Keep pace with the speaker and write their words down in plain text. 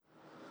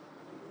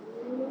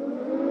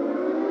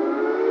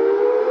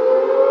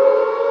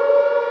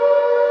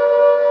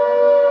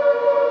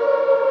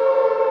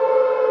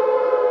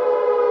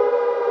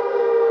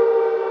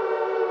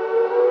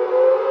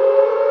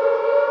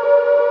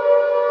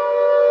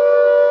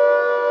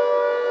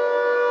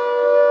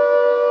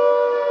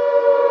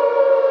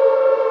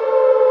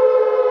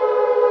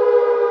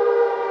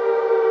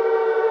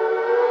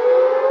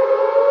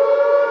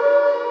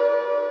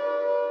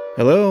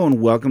Hello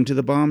and welcome to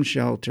the Bomb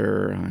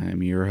Shelter.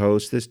 I'm your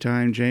host this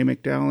time, Jay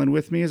McDowell, and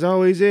with me as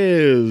always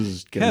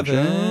is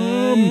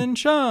Kevin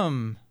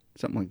Schumm.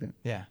 Something like that.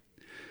 Yeah.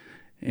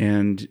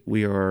 And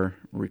we are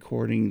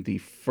recording the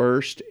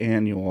first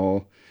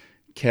annual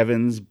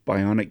Kevin's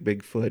Bionic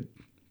Bigfoot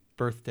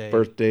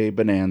birthday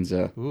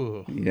bonanza.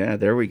 Ooh. Yeah,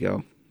 there we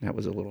go. That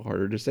was a little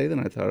harder to say than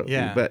I thought it would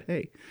be. But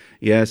hey,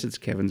 yes, it's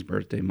Kevin's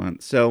birthday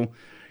month. So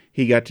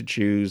he got to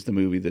choose the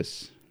movie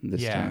this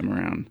time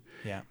around.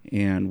 Yeah.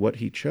 And what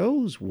he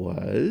chose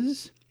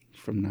was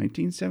from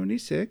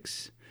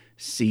 1976,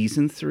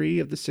 season 3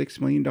 of The $6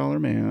 Million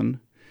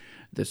Man,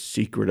 The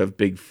Secret of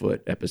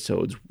Bigfoot,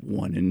 episodes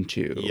 1 and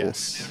 2.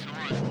 Yes.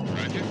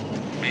 Roger.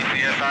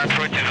 BCS arm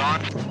switch is on.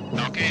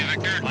 Okay,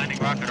 Victor. Landing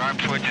rocket arm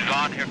switch is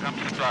on. Here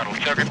comes the throttle.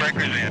 Circuit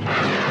breakers in.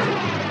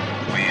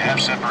 We have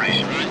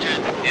separation. Roger.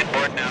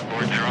 Inboard and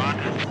outboards are on.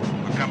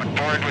 We're coming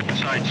forward with the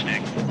side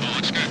stick. Oh,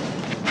 looks good.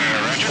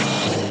 Roger.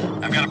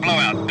 I've got a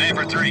blowout. Day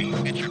for 3.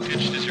 Get your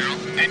pitch to 0.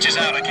 Pitch is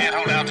out. I can't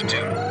hold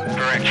altitude.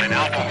 Direction.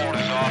 Alpha hold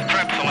is off.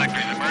 Prep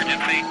selectors.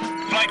 Emergency.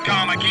 Flight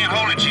comm. I can't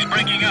hold it. She's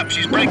breaking up.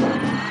 She's breaking.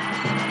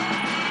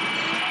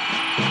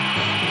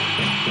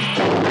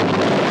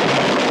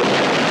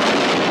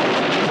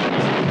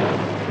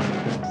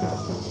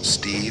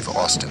 Steve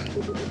Austin,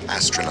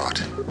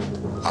 astronaut.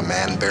 A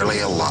man barely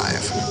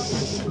alive.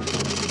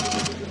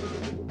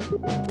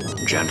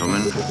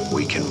 Gentlemen,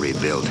 we can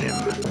rebuild him.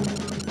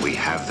 We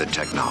have the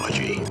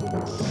technology.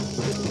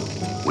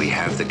 We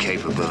have the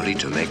capability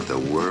to make the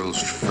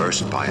world's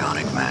first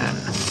bionic man.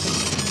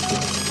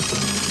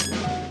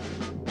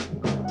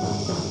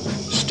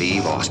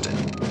 Steve Austin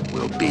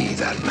will be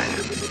that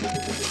man.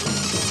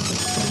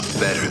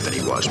 Better than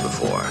he was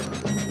before.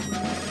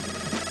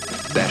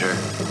 Better,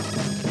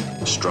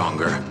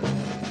 stronger,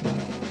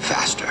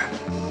 faster.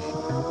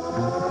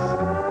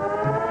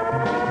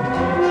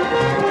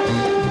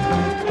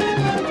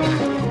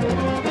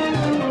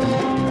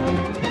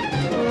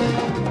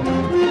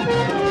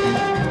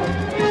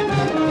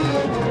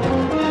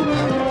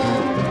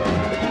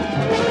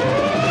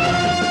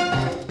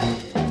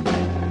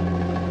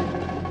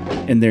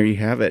 And there you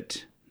have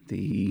it.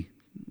 The,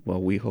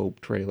 we hope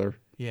trailer.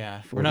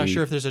 Yeah. We're not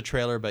sure if there's a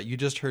trailer, but you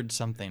just heard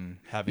something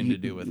having to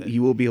do with it.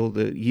 You will be able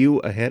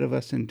to, ahead of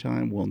us in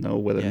time, will know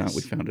whether or not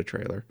we found a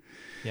trailer.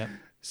 Yep.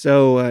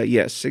 So,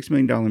 yes, $6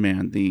 Million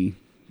Man, the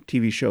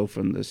TV show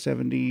from the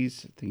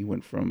 70s. I think it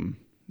went from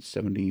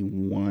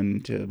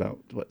 71 to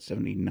about,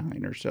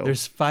 79 or so.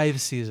 There's 5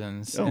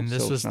 seasons, and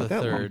this was the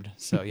third. Long.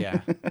 So,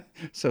 yeah.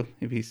 So,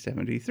 maybe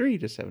 73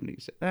 to 70,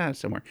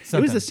 somewhere. Something.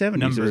 It was the 70s.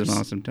 Numbers. It was an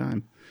awesome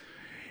time.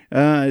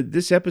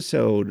 This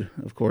episode,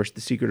 of course, The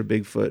Secret of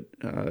Bigfoot,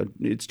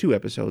 it's 2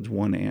 episodes,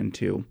 1 and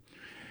 2.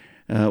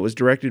 Was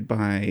directed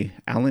by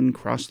Alan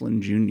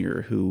Crosland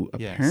Jr., who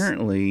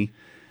apparently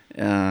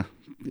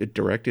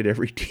directed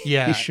every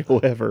TV show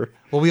ever.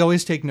 Well, we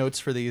always take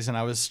notes for these, and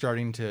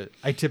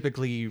I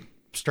typically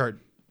start...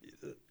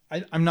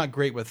 I'm not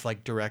great with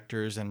like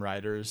directors and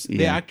writers.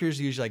 The actors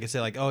usually I can say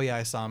like, oh yeah,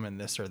 I saw him in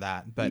this or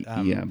that. But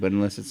but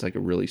unless it's like a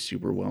really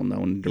super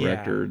well-known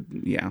director,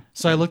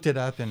 So I looked it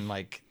up, and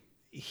like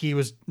he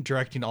was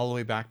directing all the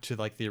way back to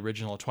like the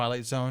original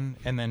Twilight Zone,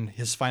 and then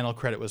his final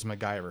credit was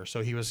MacGyver.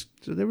 So he was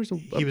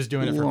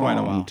doing it for quite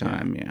a while.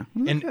 Time, yeah.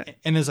 Okay.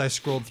 And as I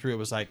scrolled through, it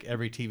was like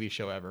every TV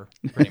show ever,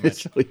 pretty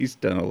much. So he's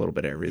done a little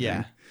bit of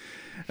everything.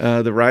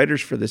 Yeah. The writers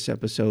for this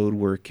episode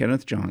were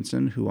Kenneth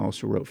Johnson, who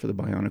also wrote for The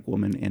Bionic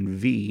Woman, and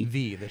V,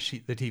 the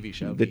TV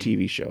show. The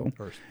TV show.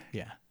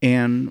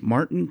 And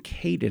Martin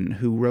Caden,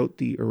 who wrote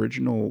the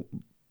original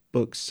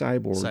book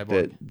Cyborg.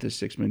 That the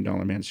 $6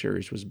 Million Man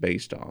series was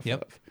based off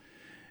of.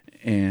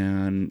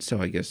 And so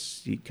I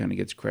guess he kind of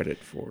gets credit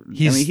for.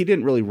 He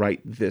didn't really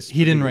write this.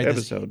 He didn't write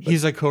episode. This.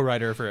 He's a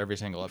co-writer for every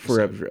single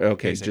episode.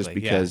 Just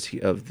because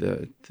of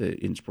the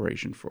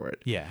inspiration for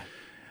it. Yeah.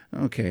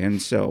 Okay,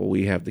 and so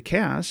we have the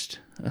cast,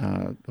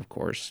 of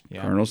course,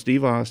 Colonel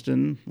Steve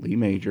Austin, Lee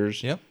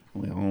Majors. Yep.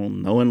 We all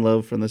know and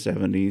love from the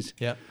 70s.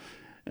 Yep.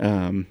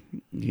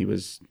 He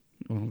was.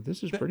 Well,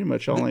 this is pretty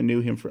much all I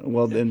knew him from.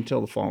 Well,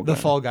 until The Fall Guy. The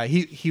Fall Guy.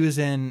 He was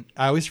in.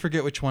 I always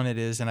forget which one it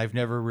is, and I've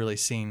never really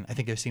seen. I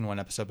think I've seen one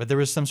episode, but there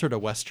was some sort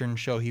of Western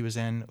show he was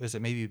in. Was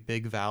it maybe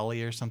Big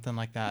Valley or something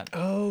like that?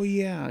 Oh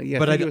yeah.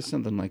 But I think it was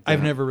something like that.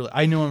 I've never really.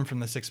 I know him from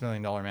the $6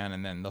 Million Man,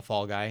 and then The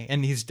Fall Guy,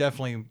 and he's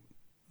definitely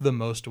the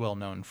most well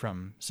known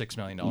from $6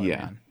 Million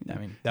Man. I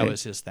mean, that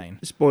was his thing.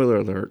 Spoiler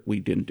alert: we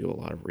didn't do a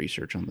lot of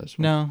research on this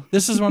one. No,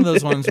 this is one of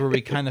those ones where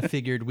we kind of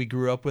figured we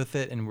grew up with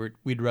it, and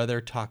we'd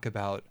rather talk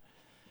about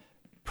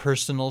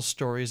personal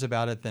stories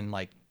about it than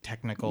like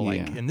technical.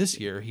 Like in this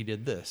year he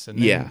did this, and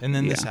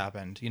then this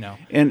happened.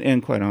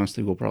 And quite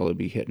honestly, we'll probably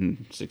be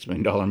hitting $6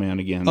 Million Man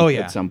again.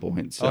 At some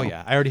point. So. Oh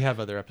yeah, I already have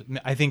other episodes.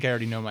 I think I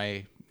already know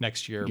my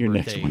next year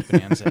birthday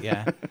bonanza.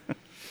 Yeah.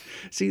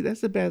 See,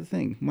 that's the bad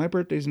thing. My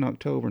birthday's in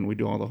October, and we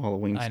do all the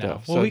Halloween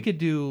stuff. Well, we could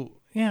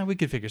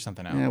figure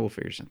something out. Yeah, we'll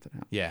figure something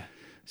out. Yeah.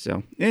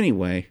 So,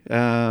 anyway,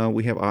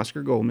 we have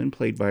Oscar Goldman,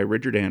 played by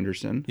Richard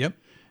Anderson. Yep.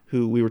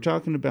 Who we were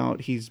talking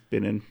about. He's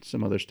been in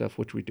some other stuff,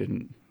 which we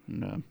didn't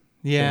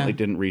Yeah. I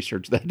didn't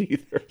research that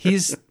either.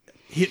 He's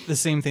the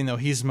same thing, though.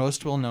 He's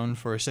most well known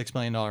for $6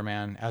 Million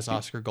Man as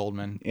Oscar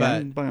Goldman.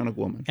 And Bionic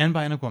Woman. And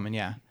Bionic Woman,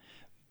 yeah.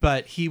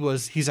 But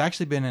he's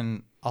actually been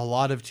in a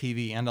lot of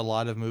TV and a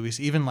lot of movies,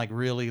 even like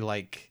really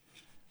like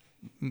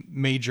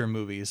major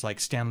movies, like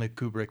Stanley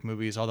Kubrick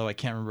movies, although I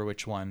can't remember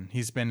which one.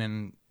 He's been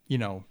in,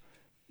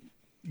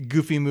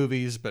 goofy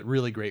movies, but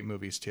really great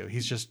movies too.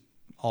 He's just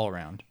all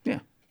around. Yeah.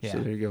 So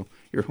there you go.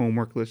 Your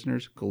homework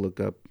listeners, go look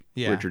up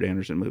Richard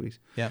Anderson movies.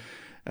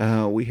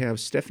 Yeah. We have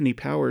Stephanie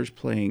Powers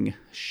playing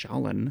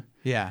Schumm.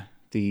 Yeah.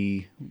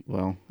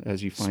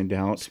 As you find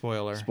out,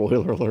 spoiler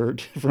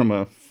alert, from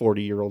a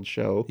 40-year-old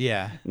show.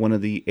 Yeah. One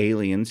of the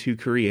aliens who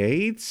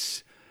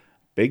creates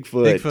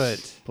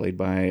Bigfoot. Played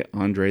by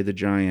Andre the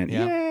Giant.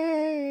 Yep.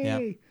 Yay!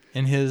 Yep.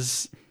 And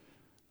he's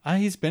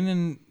been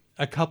in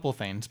a couple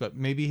things, but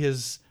maybe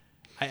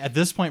at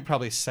this point,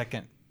 probably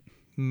second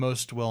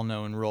most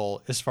well-known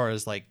role as far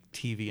as like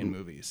TV and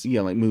movies.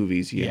 Yeah, like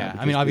movies. Yeah.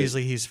 I mean,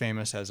 obviously he's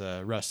famous as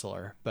a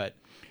wrestler, but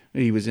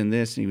he was in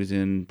this, and he was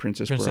in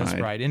Princess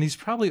Bride. And he's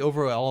probably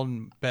overall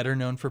better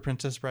known for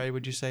Princess Bride,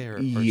 would you say, or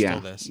still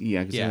this?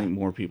 Yeah, because I think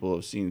more people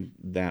have seen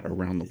that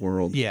around the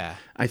world. Yeah,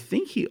 I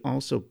think he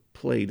also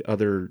played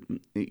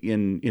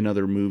in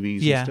other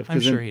movies. Yeah, and stuff, I'm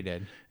sure he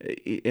did,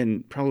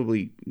 and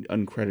probably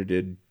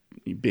uncredited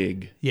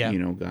big,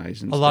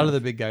 guys. And a lot of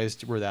the big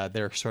guys were that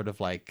they're sort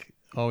of like,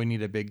 oh, we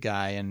need a big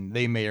guy, and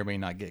they may or may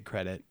not get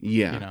credit.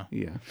 Yeah,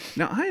 yeah.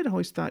 Now, I had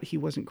always thought he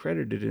wasn't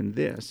credited in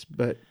this,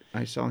 but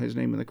I saw his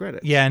name in the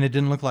credits. Yeah, and it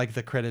didn't look like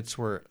the credits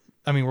were.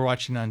 I mean, we're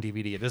watching it on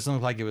DVD. It doesn't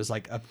look like it was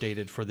like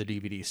updated for the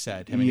DVD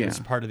set. I mean, it's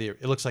part of the.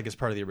 It looks like it's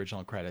part of the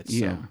original credits.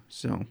 So. Yeah.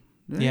 So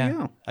there you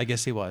go. I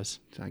guess he was.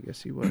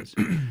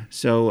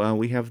 So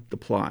we have the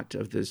plot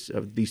of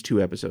these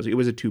two episodes. It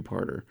was a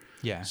two-parter.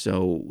 Yeah.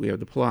 So we have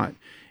the plot.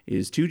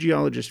 Is two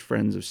geologist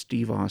friends of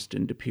Steve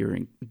Austin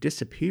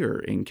disappear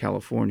in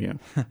California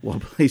while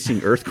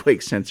placing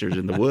earthquake sensors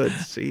in the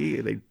woods. See,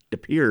 they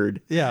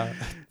disappeared. Yeah.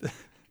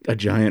 A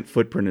giant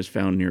footprint is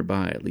found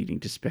nearby, leading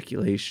to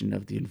speculation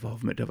of the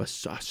involvement of a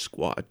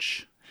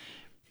Sasquatch.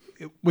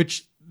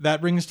 Which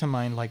that brings to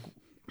mind, like,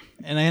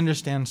 and I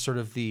understand sort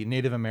of the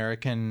Native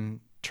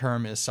American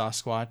term is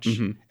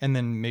Sasquatch, and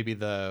then maybe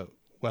the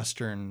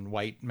Western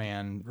white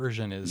man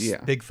version is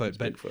Bigfoot,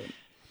 but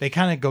they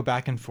kind of go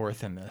back and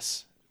forth in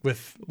this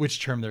with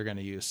which term they're going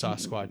to use,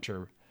 Sasquatch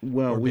or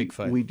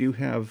Bigfoot. We do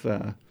have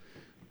the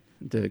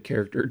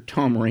character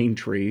Tom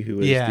Raintree, who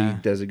is the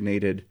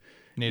designated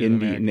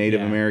Native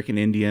American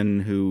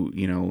Indian who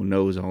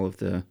knows all of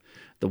the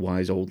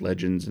wise old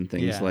legends and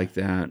things like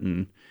that,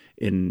 and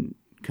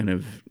kind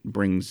of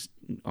brings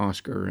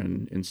Oscar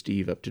and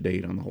Steve up to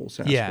date on the whole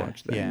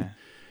Sasquatch thing. Yeah.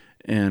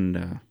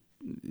 And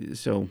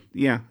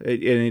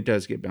it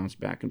does get bounced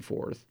back and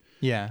forth.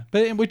 Yeah,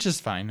 but which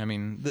is fine. I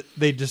mean,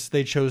 they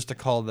chose to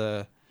call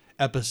the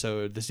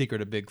episode "The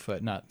Secret of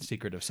Bigfoot," not "The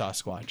Secret of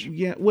Sasquatch."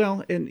 Yeah,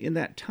 well, and in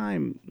that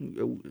time,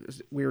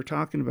 we were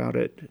talking about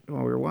it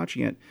while we were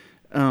watching it.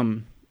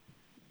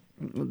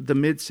 The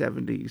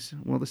mid-'70s,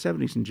 well, the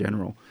 70s in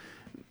general,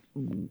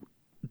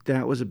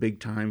 that was a big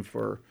time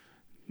for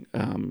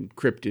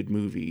cryptid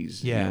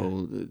movies. Yeah.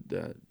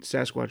 The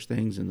Sasquatch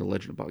things and the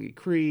Legend of Boggy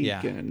Creek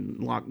and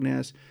Loch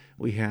Ness.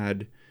 We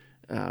had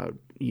a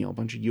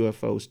bunch of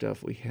UFO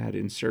stuff. We had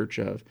In Search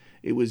Of.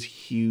 It was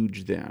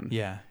huge then.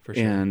 Yeah, for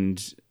sure.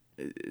 And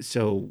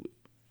so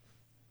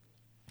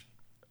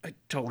I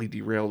totally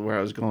derailed where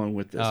I was going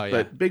with this,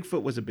 but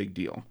Bigfoot was a big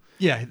deal.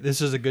 Yeah, this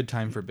is a good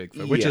time for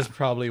Bigfoot, which is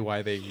probably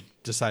why they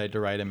decided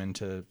to write him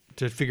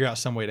to figure out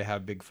some way to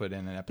have Bigfoot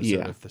in an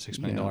episode of the $6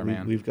 Million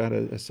Man. We've got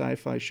a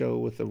sci-fi show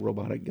with a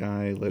robotic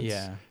guy.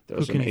 Let's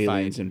throw some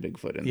aliens and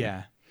Bigfoot in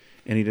there.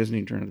 And he doesn't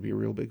even turn out to be a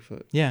real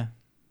Bigfoot. Yeah.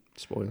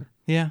 Spoiler.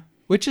 Yeah,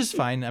 which is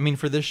fine. I mean,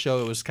 for this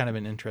show, it was kind of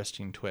an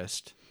interesting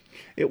twist.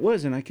 It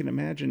was, and I can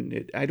imagine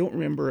it. I don't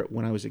remember it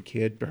when I was a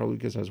kid, probably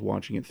because I was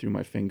watching it through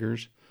my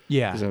fingers.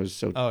 Yeah. Because I was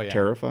so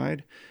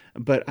terrified.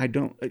 But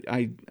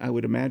I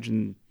would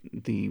imagine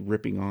the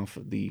ripping off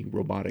of the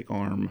robotic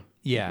arm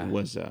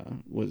was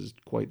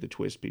quite the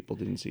twist people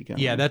didn't see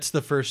coming. Yeah, that's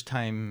the first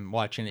time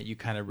watching it you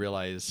kind of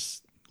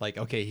realize, like,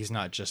 okay, he's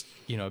not just,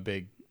 a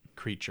big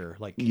creature.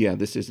 Like,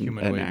 this isn't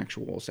an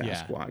actual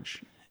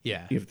Sasquatch.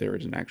 Yeah. If there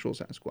is an actual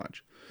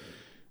Sasquatch.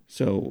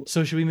 So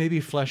should we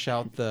maybe flesh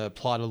out the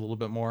plot a little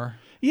bit more?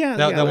 Yeah.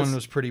 That one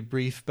was pretty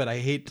brief, but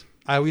I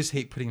always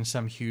hate putting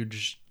some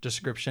huge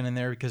description in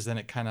there because then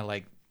it kind of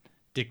like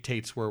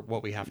dictates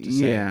what we have to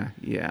say.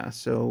 Yeah.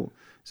 So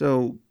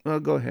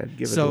go ahead,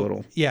 give it a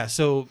little. Yeah.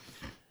 So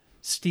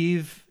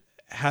Steve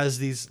has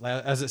these,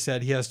 as it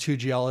said, he has two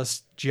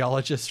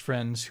geologist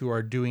friends who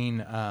are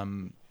doing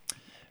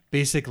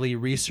basically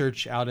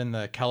research out in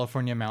the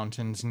California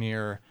mountains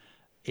near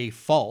a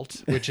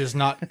fault, which is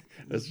not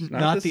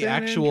the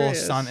actual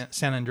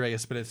San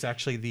Andreas, but it's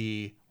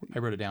actually I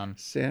wrote it down.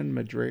 San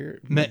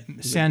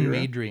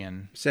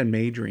Madrian.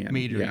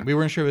 Yeah. We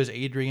weren't sure if it was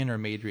Adrian or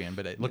Madrian,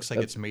 but it looks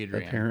like it's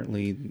Madrian.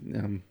 Apparently,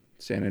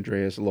 San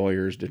Andreas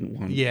lawyers didn't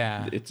want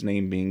its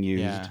name being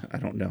used. Yeah. I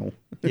don't know.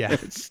 Yeah.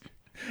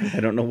 I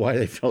don't know why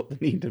they felt the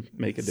need to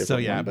make a different so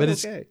yeah, one, but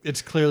okay.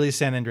 it's clearly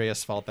San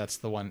Andreas Fault. That's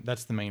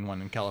the main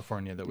one in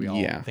California that we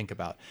all think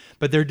about.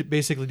 But they're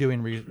basically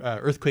doing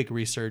earthquake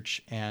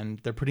research, and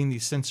they're putting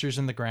these sensors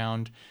in the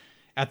ground.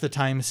 At the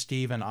time,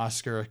 Steve and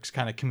Oscar are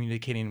kind of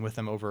communicating with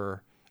them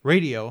over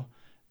radio.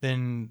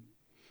 Then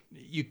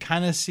you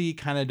kind of see,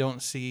 kind of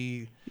don't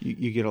see.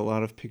 You get a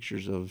lot of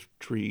pictures of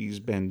trees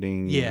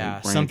bending.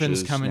 Yeah,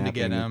 something's coming to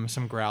get them,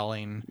 some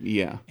growling.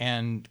 Yeah.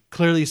 And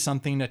clearly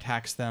something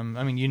attacks them.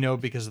 I mean,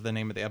 because of the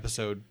name of the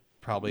episode,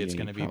 probably it's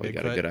going to be Bigfoot.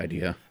 Got a good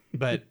idea.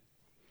 But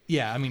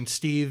yeah, I mean,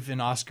 Steve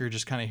and Oscar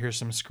just kind of hear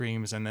some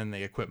screams, and then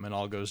the equipment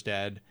all goes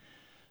dead.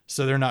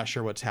 So they're not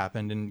sure what's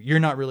happened, and you're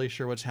not really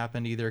sure what's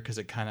happened either, because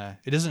it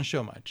doesn't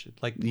show much.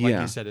 Like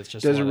you said, it's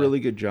just does a really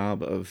good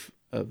job of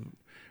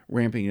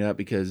ramping it up,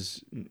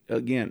 because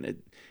again,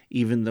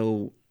 even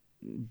though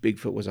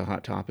Bigfoot was a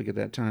hot topic at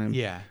that time,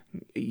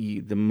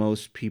 the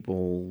most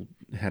people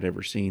had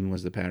ever seen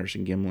was the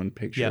Patterson-Gimlin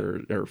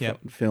picture or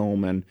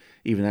film, and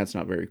even that's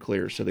not very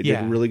clear. So they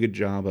did a really good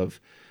job of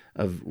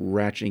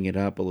ratcheting it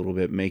up a little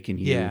bit, making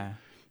you,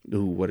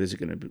 ooh, what is it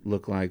going to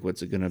look like?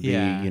 What's it going to be?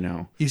 You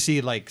know, you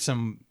see like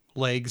some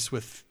legs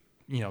with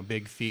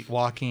big feet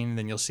walking,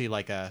 then you'll see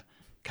like a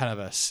kind of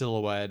a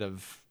silhouette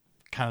of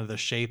kind of the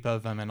shape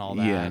of them and all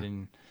that,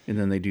 and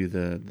then they do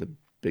the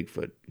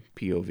Bigfoot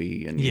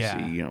POV, and you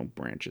see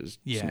branches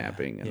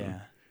snapping,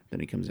 and then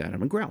he comes at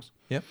him and growls.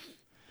 Yep.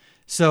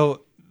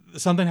 So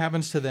something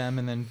happens to them,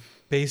 and then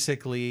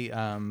basically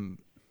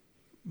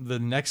the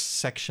next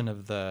section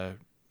of the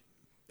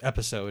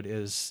episode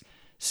is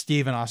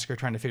Steve and Oscar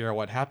trying to figure out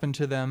what happened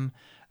to them.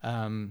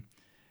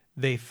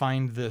 They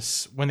find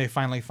this, when they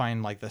finally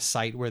find like the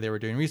site where they were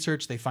doing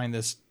research, they find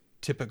this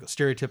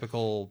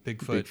stereotypical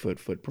Bigfoot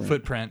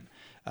footprint.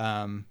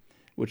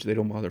 Which they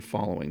don't bother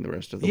following the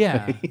rest of the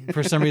way.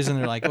 For some reason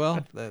they're like,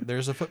 well,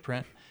 there's a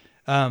footprint.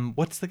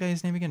 What's the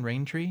guy's name again?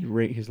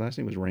 Raintree? His last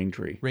name was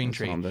Raintree.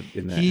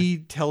 Raintree. He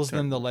tells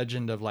them the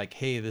legend of like,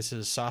 hey, this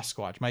is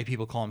Sasquatch. My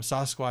people call him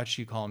Sasquatch.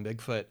 You call him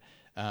Bigfoot.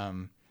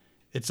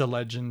 It's a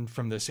legend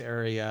from this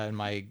area,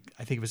 and I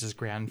think it was his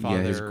grandfather.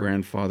 Yeah, his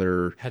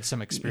grandfather had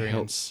some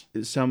experience.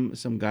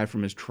 Some guy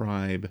from his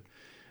tribe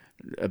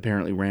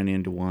apparently ran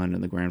into one,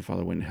 and the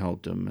grandfather went and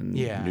helped him, and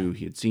knew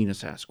he had seen a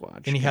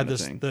Sasquatch. And he had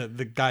this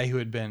the guy who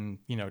had been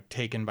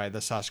taken by the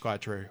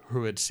Sasquatch, or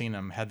who had seen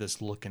him, had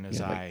this look in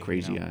his eye, like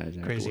crazy eyes.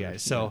 Crazy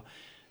eyes. So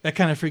that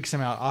kind of freaks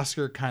him out.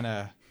 Oscar kind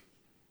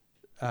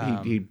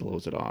of he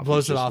blows it off.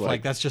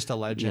 Like that's just a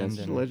legend.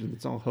 Yeah, it's a legend.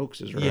 It's all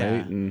hoaxes, right?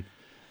 And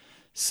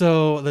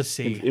so let's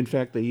see. In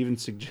fact, they even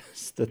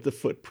suggest that the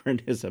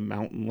footprint is a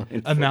mountain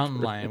lion. Mountain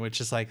lion, which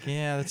is like,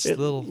 that's a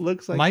little.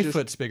 Looks like my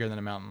foot's bigger than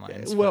a mountain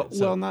lion's. Well,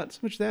 not so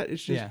much that.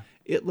 It's just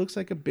it looks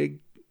like a big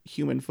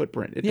human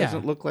footprint. It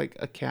doesn't look like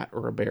a cat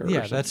or a bear.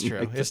 Yeah, that's true.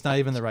 Like it's not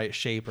even the right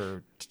shape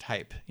or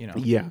type.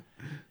 Yeah.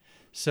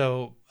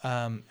 So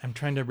I'm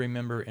trying to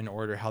remember in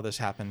order how this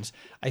happens.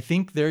 I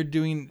think they're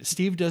doing.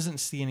 Steve doesn't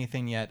see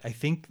anything yet. I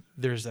think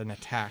there's an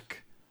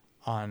attack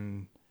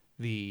on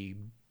the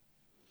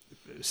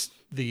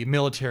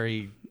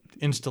military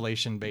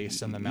installation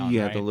base in the mountain.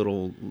 Yeah, right? the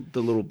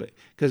little bit,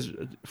 because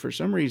for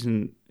some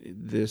reason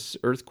this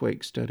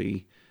earthquake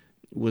study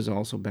was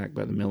also backed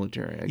by the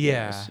military. I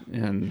guess.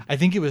 And I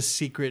think it was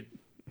secret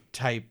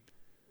type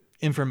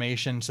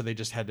information, so they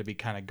just had to be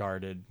kind of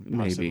guarded,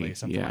 possibly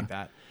something like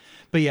that.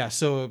 But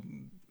so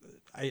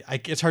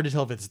it's hard to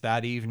tell if it's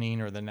that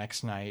evening or the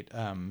next night.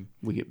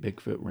 We get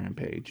Bigfoot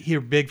Rampage.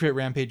 Bigfoot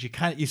Rampage.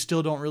 You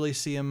still don't really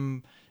see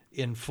him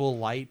in full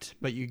light,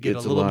 but you get a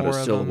little more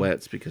of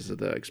silhouettes because of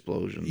the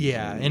explosions.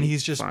 Yeah, and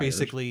he's just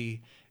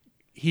basically,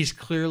 he's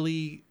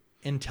clearly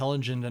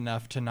intelligent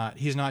enough to not.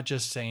 He's not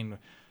just saying,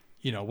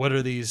 what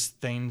are these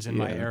things in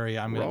my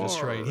area? I'm going to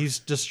destroy it. He's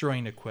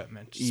destroying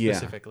equipment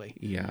specifically.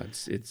 Yeah,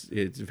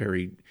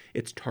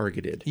 it's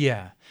targeted.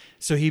 Yeah,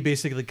 so he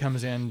basically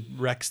comes in,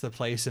 wrecks the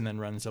place, and then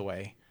runs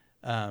away.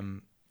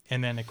 And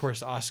then of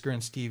course Oscar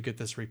and Steve get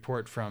this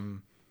report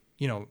from,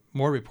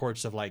 more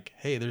reports of like,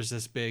 hey, there's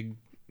this big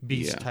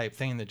beast type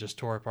thing that just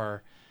tore up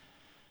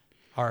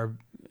our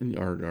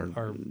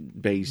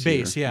base.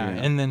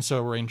 And then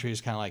so Raintree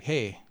is kind of like,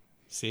 hey,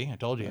 see, I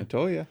told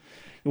you.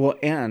 Well,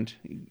 and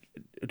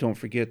don't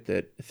forget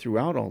that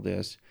throughout all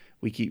this,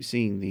 we keep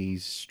seeing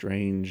these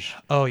strange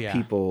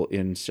people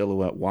in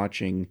silhouette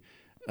watching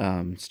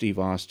Steve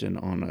Austin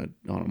on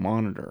a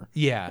monitor.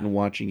 Yeah. And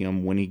watching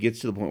him when he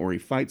gets to the point where he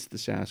fights the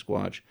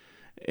Sasquatch,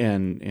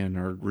 and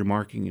are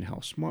remarking at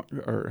how smart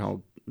or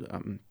how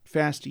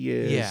fast he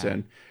is,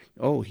 and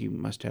he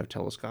must have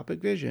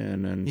telescopic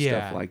vision and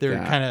stuff like that.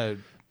 They're kind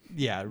of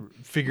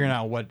figuring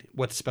out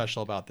what's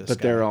special about this. But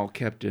guy. They're all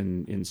kept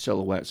in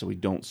silhouette, so we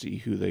don't see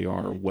who they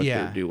are or what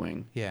they're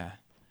doing. Yeah.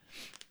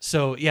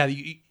 So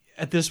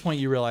at this point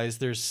you realize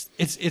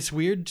it's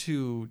weird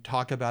to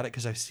talk about it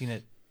because I've seen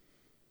it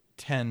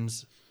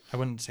tens. I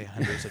wouldn't say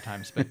hundreds of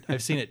times, but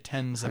I've seen it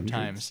tens of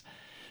times.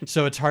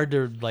 So it's hard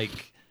to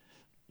like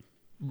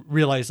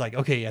realize like,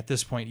 okay, at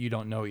this point you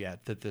don't know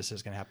yet that this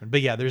is going to happen.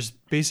 But there's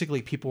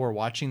basically people were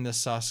watching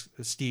this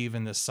Steve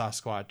and this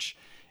Sasquatch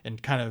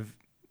and kind of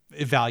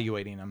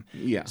evaluating them.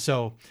 Yeah.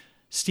 So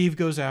Steve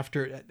goes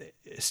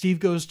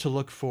to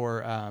look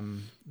for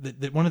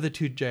one of the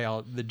two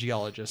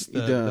geologists,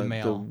 the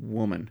male. The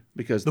woman,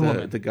 because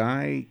the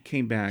guy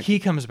came back. He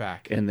comes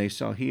back. And they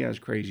saw he has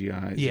crazy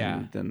eyes. Yeah.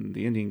 And then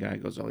the Indian guy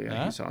goes, oh,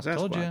 yeah, he saw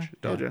Sasquatch.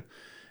 Told you.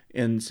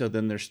 And so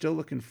then they're still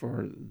looking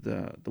for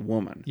the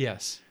woman.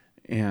 Yes.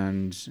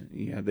 And,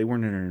 they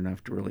weren't in it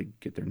enough to really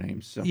get their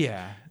names. So.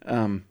 Yeah.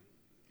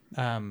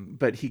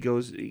 But he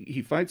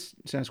fights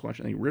Sasquatch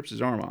and he rips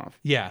his arm off.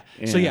 Yeah.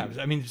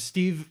 And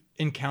Steve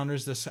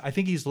encounters this. I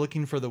think he's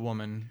looking for the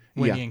woman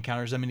when he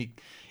encounters them. And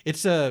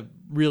it's a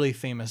really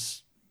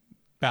famous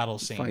battle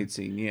scene. Fight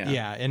scene, yeah.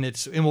 Yeah.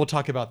 And we'll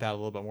talk about that a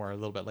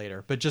little bit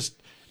later. But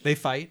just, they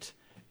fight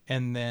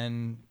and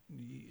then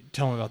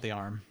tell him about the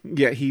arm.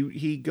 Yeah.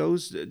 He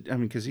goes,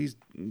 because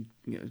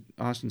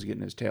Austin's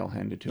getting his tail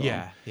handed to him.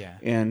 Yeah. Yeah.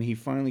 And he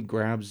finally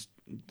grabs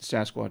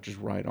Sasquatch's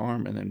right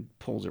arm and then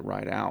pulls it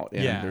right out,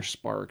 and there's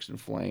sparks and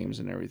flames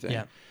and everything.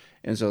 Yeah.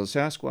 And so the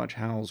Sasquatch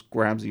howls,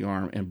 grabs the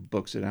arm, and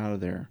books it out of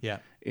there. Yeah.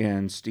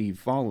 And Steve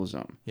follows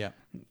him. Yeah.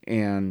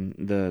 And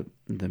the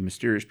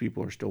mysterious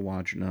people are still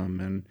watching him,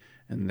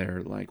 and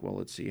they're like, well,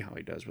 let's see how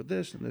he does with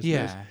this and this. Yeah.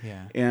 And this.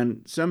 Yeah.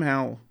 And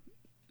somehow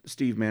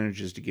Steve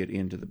manages to get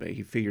into the bay.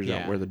 He figures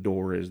out where the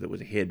door is that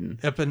was hidden.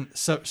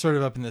 Sort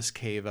of up in this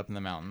cave up in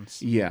the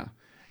mountains. Yeah.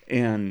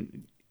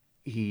 And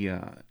he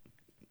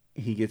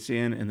gets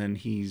in, and then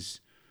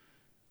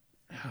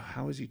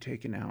how is he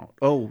taken out?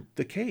 Oh,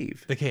 the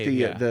cave. The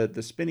cave,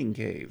 the spinning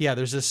cave. Yeah,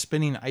 there's this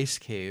spinning ice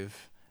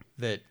cave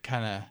that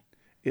kind of...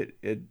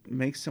 It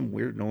makes some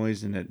weird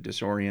noise, and it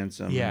disorients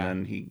him, and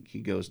then he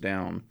goes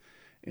down,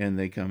 and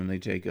they come and they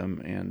take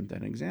him and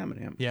then examine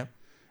him. Yep.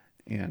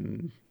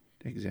 And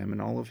examine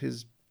all of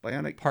his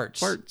bionic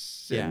parts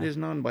and his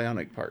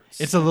non-bionic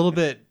parts. It's a little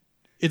bit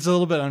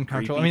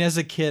uncomfortable. Creepy. As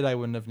a kid, I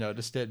wouldn't have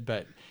noticed it,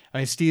 but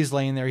Steve's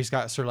laying there. He's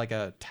got sort of like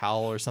a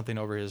towel or something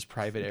over his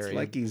private area. It's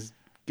like he's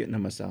getting a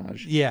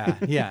massage. Yeah,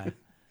 yeah.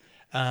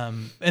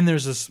 And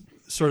there's this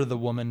sort of the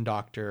woman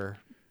doctor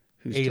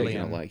who's alien.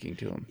 taking a liking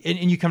to him.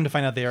 And you come to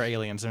find out they are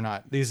aliens. They're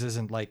not. These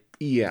isn't like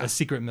a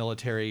secret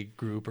military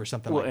group or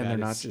something like that. And they're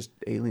not just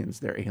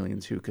aliens. They're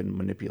aliens who can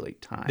manipulate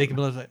time. They can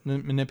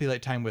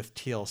manipulate time with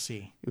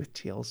TLC. With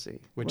TLC.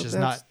 Which is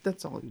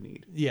that's all you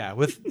need. Yeah,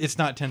 it's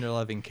not tender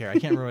loving care. I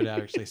can't remember what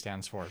it actually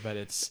stands for, but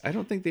it's... I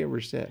don't think they ever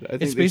said. I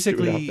think it's they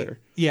basically... threw it out there.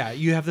 Yeah,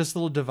 you have this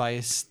little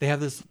device. They have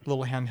this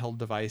little handheld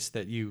device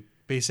that you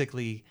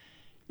basically...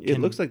 It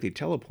looks like they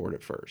teleport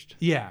at first.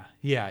 Yeah,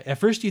 yeah. At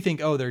first you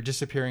think, oh, they're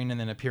disappearing and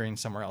then appearing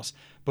somewhere else.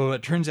 But what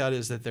it turns out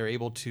is that they're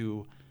able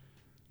to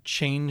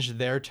change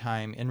their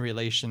time in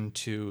relation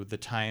to the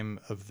time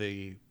of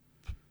the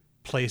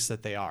place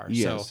that they are.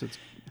 Yes, so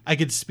I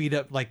could speed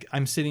up, like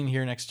I'm sitting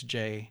here next to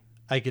Jay.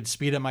 I could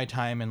speed up my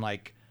time and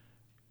like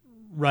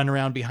run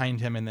around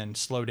behind him and then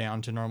slow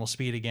down to normal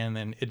speed again.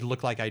 And it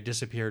looked like I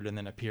disappeared and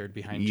then appeared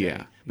behind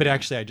Jay. But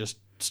actually I just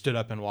stood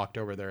up and walked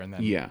over there and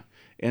then... Yeah.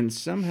 And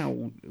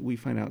somehow we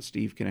find out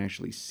Steve can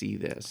actually see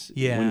this.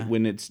 Yeah.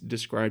 When it's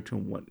described to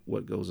him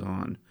what goes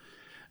on.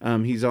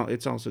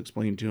 It's also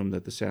explained to him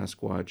that the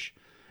Sasquatch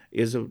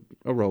is a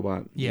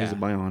robot. Yeah. He's a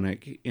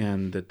bionic,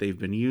 and that they've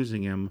been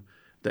using him.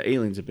 The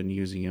aliens have been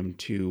using him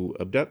to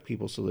abduct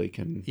people so they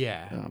can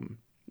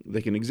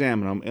they can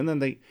examine them, and then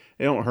they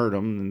don't hurt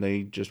them, and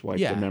they just wipe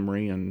their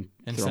memory and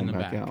throw them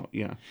back out.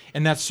 Yeah.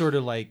 And that's sort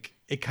of like,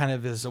 it kind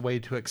of is a way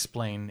to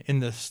explain in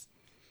this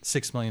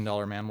 $6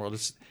 Million Man world.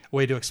 It's a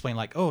way to explain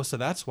like, oh, so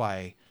that's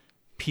why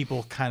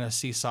people kind of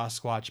see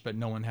Sasquatch, but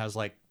no one has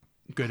like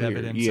good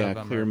evidence of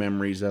them. Clear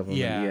memories of them.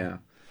 Yeah.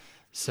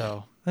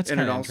 So that's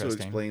kind of interesting. And it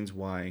also explains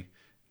why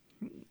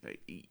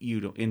you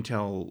don't,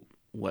 until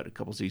a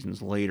couple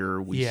seasons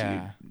later, we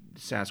see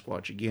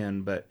Sasquatch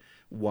again, but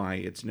why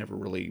it's never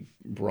really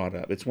brought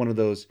up. It's one of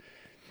those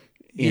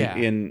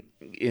in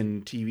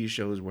TV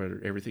shows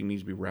where everything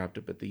needs to be wrapped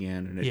up at the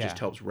end, and it just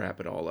helps wrap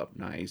it all up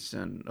nice.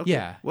 And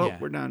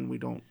we're done. We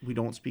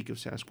don't speak of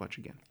Sasquatch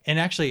again. And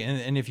actually,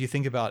 and if you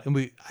think about,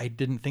 I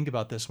didn't think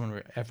about this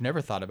I've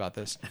never thought about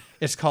this.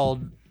 It's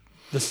called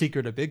The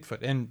Secret of Bigfoot,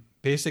 and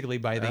basically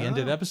by the end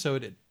of the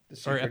episode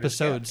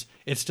episodes,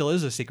 it still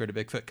is a secret of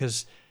Bigfoot,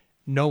 because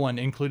no one,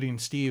 including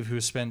Steve,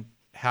 who spent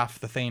half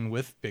the thing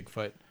with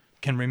Bigfoot,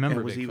 can remember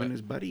Bigfoot. It was even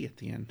his buddy at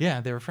the end.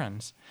 Yeah, they were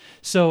friends.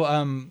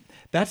 So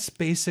that's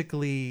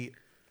basically,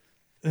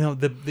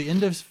 the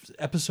end of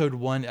episode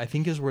 1, I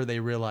think, is where they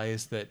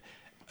realize that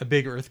a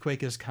big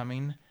earthquake is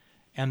coming,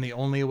 and the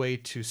only way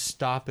to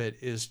stop it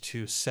is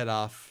to set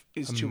off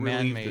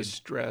relieve the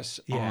stress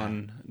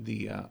on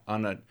the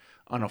on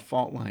a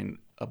fault line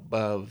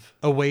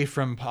away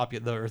from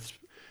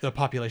the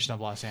population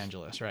of Los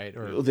Angeles, right?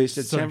 Or they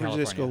said Southern San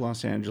Francisco, California.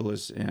 Los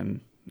Angeles,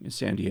 and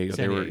San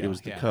Diego. It was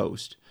the yeah.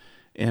 coast,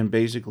 and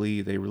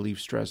basically they relieve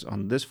stress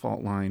on this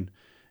fault line,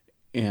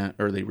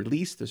 or they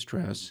release the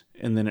stress,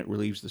 and then it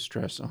relieves the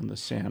stress on the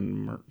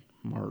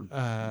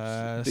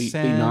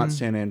not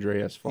San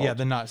Andreas fault. Yeah,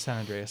 the not San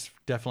Andreas,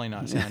 definitely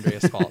not San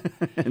Andreas fault.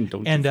 And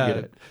forget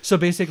it. So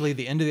basically,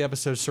 the end of the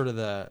episode, sort of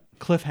the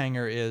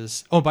cliffhanger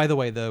is. Oh, by the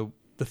way, the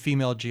the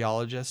female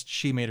geologist,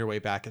 she made her way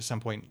back at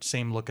some point.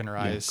 Same look in her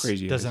eyes.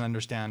 Crazy doesn't eyes.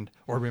 understand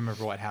or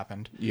remember what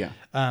happened. Yeah.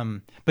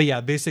 But yeah,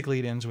 basically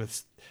it ends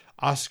with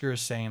Oscar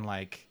saying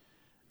like,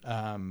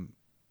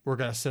 we're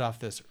gonna set off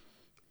this.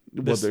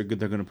 Well, they're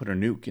going to put a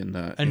nuke in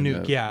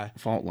the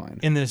fault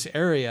line in this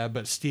area,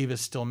 but Steve is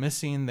still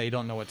missing. They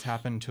don't know what's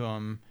happened to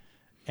him,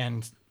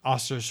 and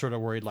Oscar's sort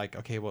of worried, like,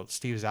 okay, well,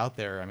 Steve's out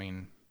there. I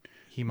mean,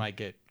 he might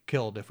get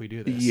killed if we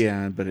do this.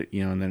 Yeah, but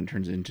and then it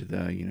turns into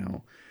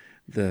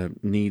the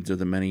needs of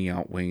the many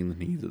outweighing the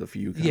needs of the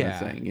few kind of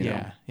thing.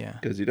 Yeah.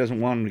 Because he doesn't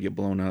want him to get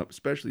blown up,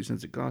 especially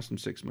since it cost him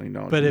 $6 million.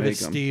 But if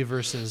it's Steve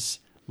versus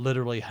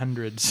literally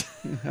hundreds,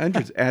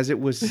 as it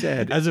was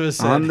said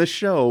on the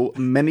show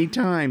many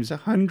times,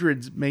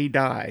 hundreds may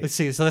die. Let's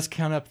see. So let's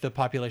count up the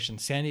population.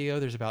 San Diego,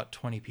 there's about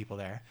 20 people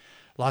there.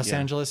 Los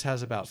Angeles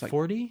has about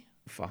 40.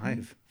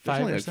 Five. There's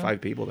only like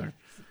 5 people there.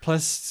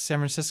 Plus San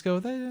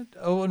Francisco,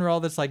 overall,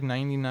 that's like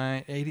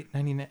 99, 80,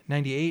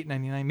 98,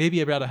 99,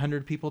 maybe about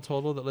 100 people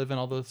total that live in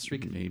all those three.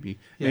 Maybe.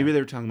 Yeah. Maybe they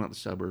were talking about the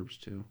suburbs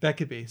too. That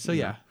could be. So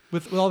yeah,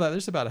 with all that,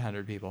 there's about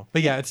 100 people.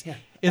 But yeah,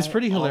 it's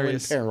pretty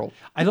hilarious. All in peril.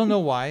 I don't know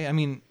why. I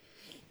mean,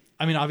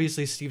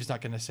 obviously Steve's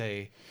not going to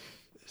say,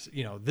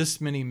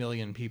 this many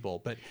million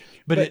people, but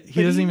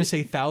he doesn't even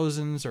say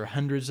thousands or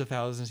hundreds of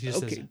thousands. He just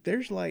says,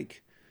 there's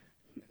like,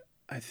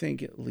 I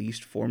think at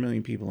least 4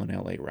 million people in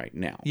LA right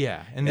now.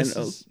 Yeah. And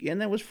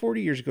that was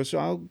 40 years ago. So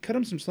I'll cut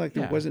him some slack.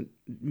 There wasn't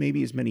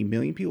maybe as many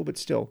million people, but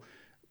still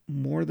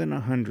more than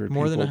 100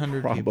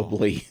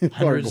 probably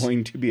are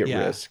going to be at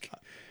risk.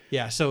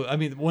 Yeah. So, I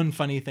mean, one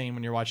funny thing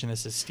when you're watching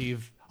this is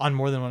Steve on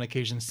more than one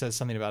occasion says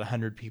something about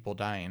 100 people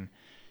dying.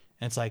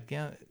 And it's like,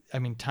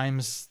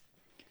 times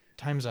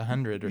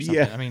 100 or something.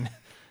 Yeah. I mean,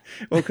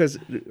 well, because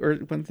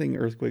one thing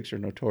earthquakes are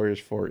notorious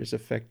for is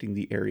affecting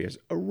the areas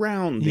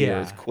around the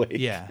earthquake.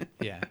 Yeah.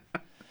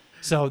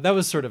 So that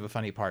was sort of a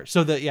funny part.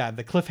 So the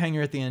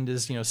cliffhanger at the end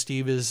is,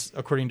 Steve is,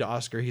 according to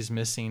Oscar, he's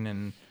missing,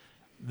 and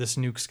this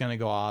nuke's going to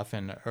go off,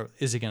 or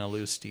is he going to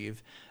lose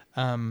Steve?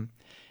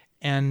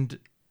 And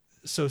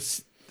so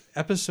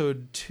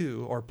episode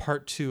 2 or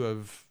part 2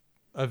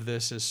 of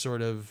this is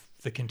sort of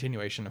the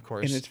continuation, of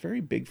course. And it's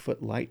very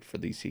Bigfoot light for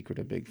the Secret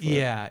of Bigfoot.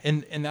 Yeah,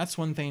 and that's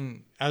one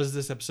thing, as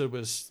this episode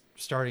was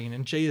starting,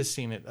 and Jay has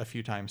seen it a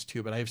few times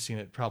too, but I've seen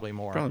it probably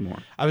more.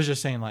 I was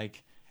just saying,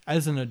 like,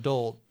 as an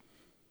adult,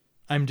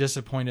 I'm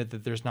disappointed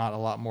that there's not a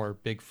lot more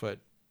Bigfoot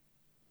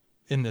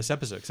in this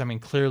episode. Because, I mean,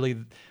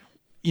 clearly,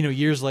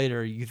 years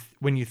later,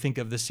 when you think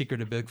of the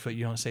Secret of Bigfoot,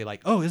 you don't say,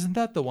 like, oh, isn't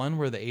that the one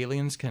where the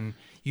aliens can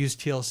use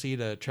TLC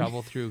to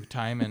travel through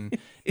time? And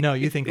no,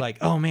 you think like,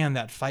 oh man,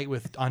 that fight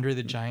with Andre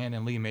the Giant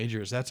and Lee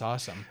Majors, that's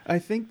awesome. I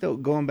think, though,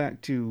 going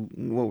back to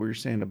what we were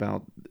saying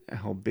about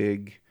how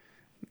big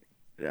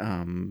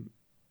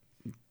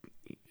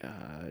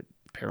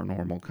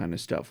paranormal kind of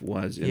stuff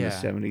was in the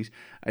 70s,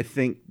 I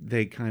think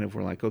they kind of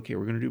were like, okay,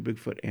 we're going to do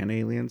Bigfoot and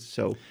aliens.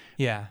 So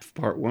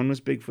part 1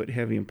 was Bigfoot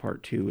heavy and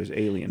part 2 is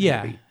alien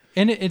heavy.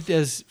 And it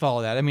does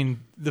follow that. I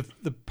mean,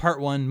 the part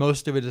 1,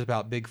 most of it is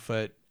about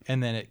Bigfoot,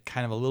 and then it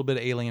kind of a little bit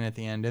of alien at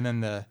the end, and then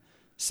the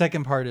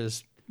second part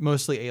is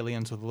mostly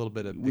aliens with a little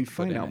bit of Bigfoot. We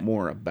find out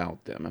more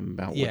about them,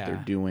 about what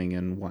they're doing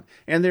and what,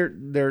 and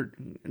they're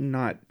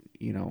not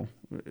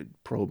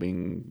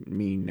probing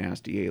mean,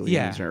 nasty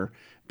aliens or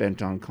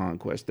bent on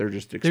conquest. They're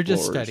just explorers. They're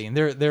just studying.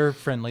 They're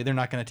friendly. They're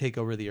not going to take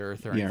over the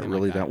earth or anything. Yeah,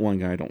 really, like that one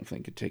guy I don't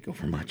think could take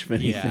over much of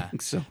anything. Yeah.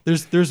 So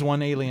there's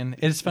one alien.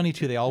 It's funny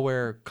too. They all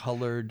wear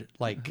colored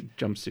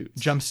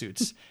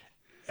jumpsuits,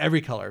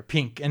 every color,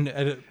 pink,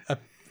 and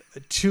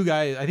two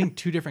guys. I think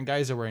 2 different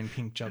guys are wearing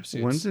pink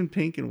jumpsuits. One's in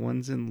pink and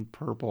one's in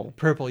purple.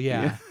 Purple,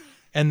 yeah.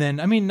 And then,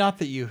 I mean, not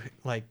that you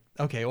like.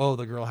 Okay, well,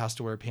 the girl has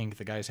to wear pink,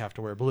 the guys have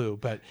to wear blue,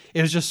 but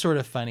it was just sort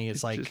of funny.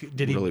 It's like,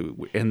 did he? Really,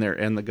 and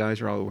the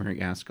guys are all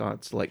wearing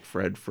ascots like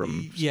Fred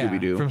from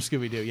Scooby-Doo. From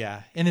Scooby-Doo,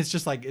 yeah. And it's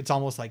just like, it's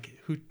almost like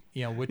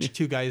which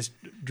 2 guys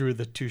drew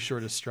the 2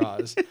 shortest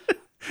straws.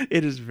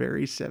 It is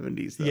very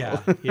 70s,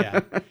 though.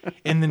 Yeah.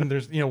 And then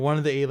there's one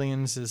of the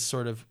aliens is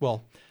sort of,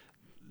 well,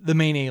 the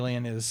main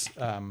alien is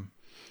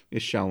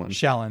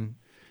Shallon.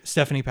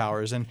 Stephanie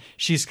Powers, and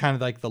she's kind of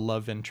like the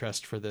love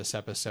interest for this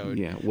episode.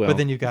 Yeah, well, but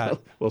then you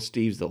got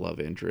Steve's the love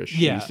interest.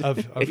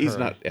 Of he's her.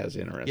 Not as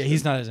interested. Yeah,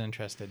 he's not as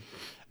interested.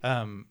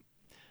 You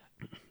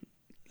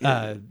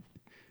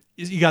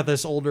got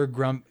this older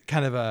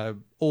kind of a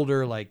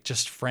older, like,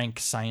 just frank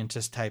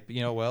scientist type.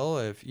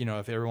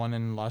 If everyone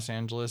in Los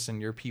Angeles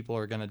and your people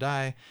are going to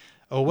die,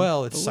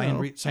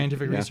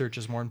 scientific research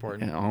is more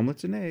important. Yeah,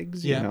 omelets and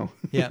eggs. Yeah.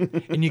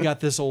 And you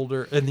got this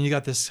older, and then you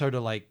got this sort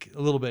of like a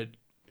little bit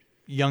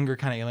younger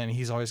kind of alien.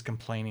 He's always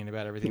complaining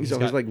about everything. He's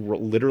always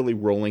literally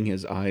rolling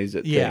his eyes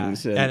at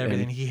things. At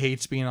everything. He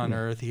hates being on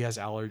Earth. He has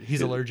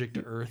He's allergic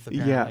to Earth,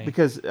 apparently. Yeah,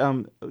 because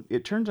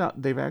it turns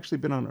out they've actually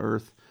been on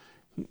Earth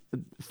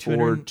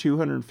for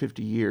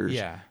 250 years.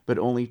 Yeah. But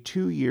only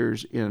 2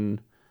 years in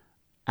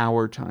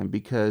our time,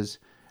 because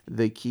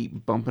they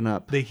keep bumping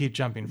up. They keep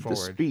jumping forward.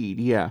 The speed,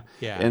 yeah.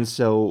 And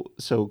so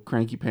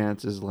Cranky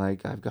Pants is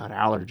like, I've got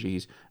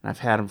allergies, and I've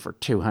had them for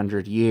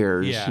 200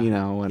 years,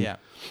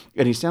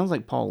 and he sounds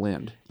like Paul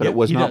Lynde, but it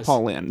was not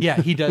Paul Lynde.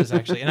 Yeah, he does,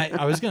 actually. And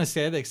I was going to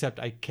say it, except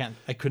I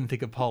couldn't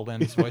think of Paul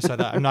Lynde's voice, so I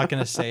thought, I'm not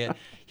going to say it.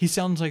 He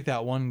sounds like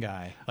that one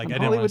guy. Like, I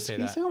didn't want to say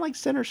that. He sounds like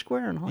Center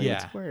Square in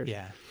Hollywood Squares.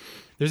 Yeah.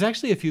 There's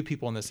actually a few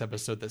people in this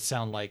episode that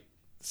sound like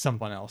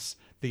someone else.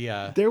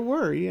 There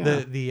were,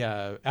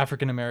 the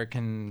African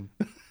American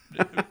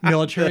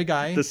military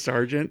guy, the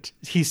sergeant.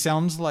 He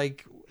sounds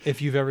like,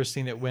 if you've ever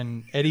seen it,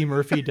 when Eddie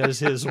Murphy does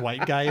his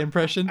white guy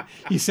impression,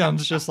 he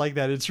sounds just like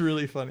that. It's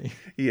really funny.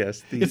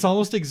 Yes, it's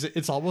almost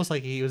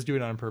like he was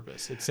doing it on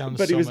purpose. It sounds,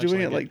 but he was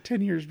doing it like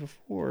 10 years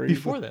before.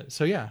 That.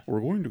 So yeah,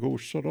 we're going to go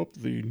set up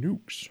the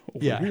nukes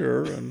over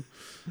here, and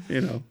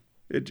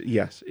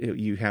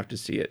you have to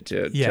see it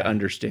to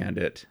understand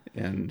it,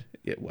 and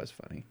it was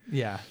funny.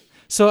 Yeah.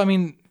 So I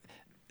mean,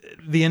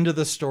 the end of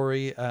the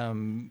story.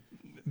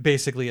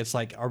 Basically, it's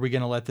like, are we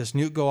going to let this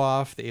nuke go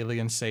off? The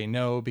aliens say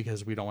no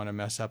because we don't want to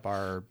mess up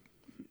our...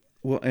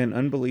 Well, and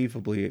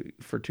unbelievably,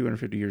 for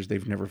 250 years,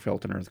 they've never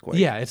felt an earthquake.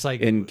 Yeah, it's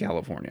like... In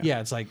California.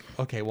 Yeah, it's like,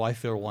 okay, well, I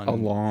feel one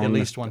along at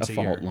least once a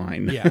year. fault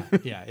line.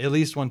 yeah, at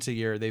least once a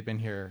year. They've been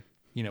here,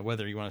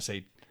 whether you want to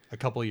say a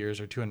couple of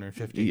years or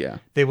 250. Yeah.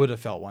 They would have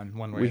felt one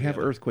way or the other. We have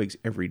earthquakes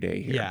every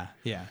day here.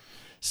 Yeah.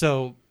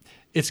 So...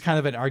 It's kind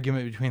of an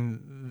argument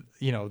between,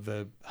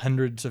 the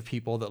hundreds of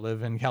people that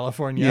live in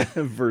California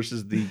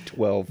versus the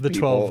 12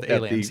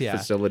 aliens, at the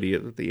facility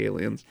of the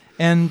aliens.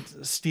 And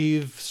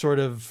Steve sort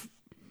of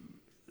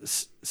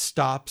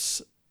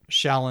stops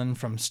Shallan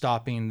from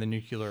stopping the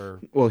nuclear.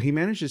 Well, he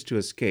manages to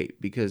escape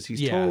because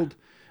he's told,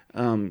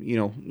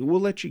 we'll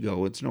let you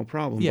go. It's no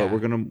problem, but we're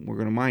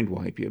gonna mind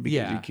wipe you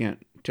because you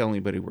can't tell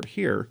anybody we're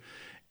here.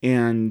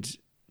 And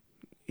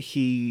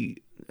he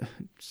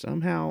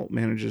somehow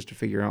manages to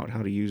figure out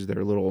how to use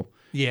their little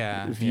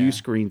view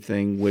screen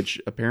thing,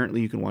 which apparently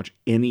you can watch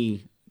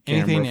any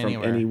camera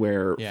from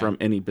anywhere from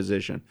any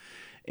position.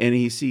 And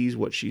he sees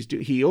what she's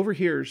doing. He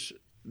overhears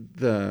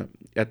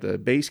at the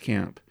base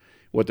camp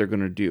what they're going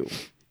to do.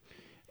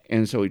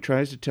 And so he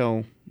tries to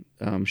tell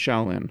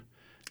Shallan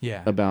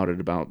about it,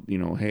 hey,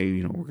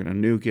 we're going to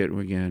nuke it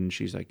again.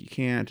 She's like, you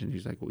can't. And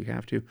he's like, well, we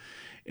have to.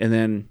 And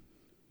then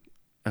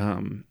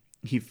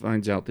he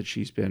finds out that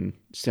she's been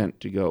sent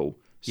to go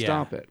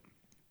stop it.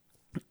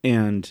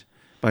 And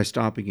by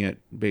stopping it,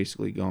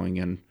 basically going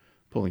and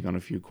pulling on a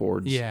few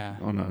cords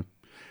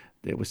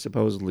it was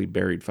supposedly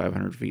buried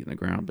 500 feet in the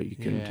ground, but you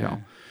couldn't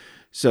tell.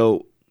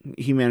 So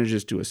he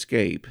manages to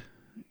escape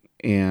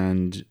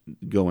and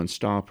go and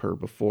stop her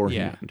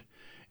beforehand.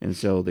 And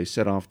so they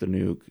set off the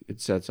nuke.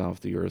 It sets off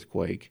the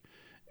earthquake,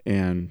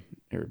 and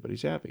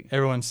everybody's happy.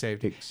 Everyone's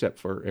saved. Except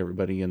for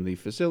everybody in the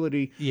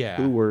facility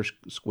who were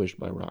squished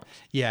by rocks.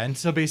 Yeah, and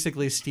so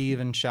basically Steve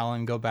and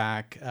Shallan go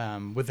back.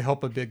 With the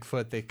help of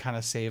Bigfoot, they kind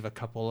of save a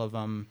couple of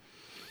them.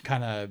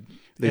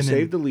 They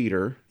save the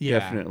leader,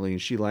 definitely.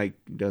 And she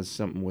does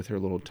something with her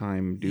little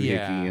time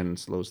doohickey and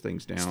slows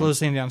things down. So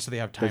they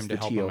have time to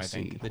help him, I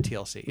think. The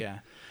TLC, yeah.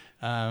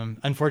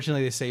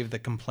 Unfortunately, they saved the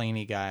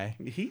complainy guy.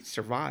 He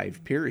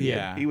survived, period.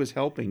 Yeah. He was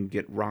helping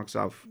get rocks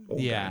off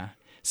old guy.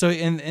 So,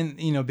 and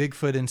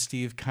Bigfoot and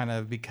Steve kind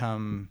of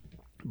become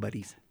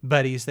buddies.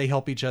 They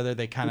help each other.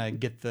 They kind of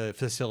get the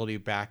facility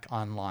back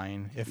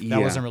online. If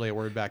that wasn't really a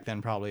word back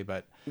then, probably,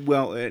 but...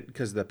 Well,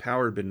 because the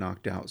power had been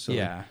knocked out, so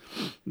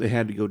they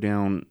had to go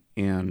down,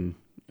 and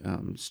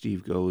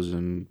Steve goes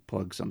and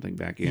plugs something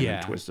back in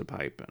and twists a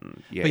pipe,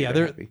 and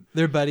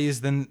they're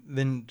buddies.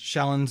 Then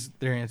Shallan's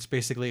there, and it's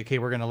basically, okay,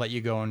 we're going to let you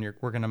go, and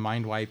we're going to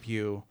mind wipe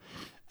you.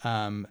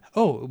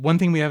 One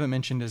thing we haven't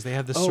mentioned is they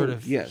have this sort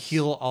of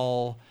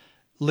heal-all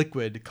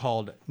liquid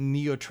called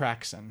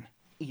neotraxin.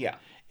 Yeah.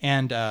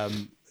 And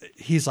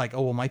he's like,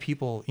 oh, well, my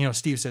people,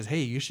 Steve says,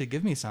 hey, you should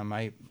give me some.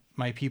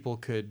 My people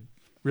could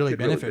really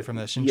benefit from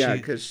this. And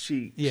because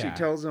she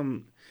tells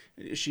him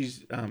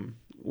she's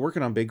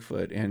working on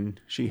Bigfoot,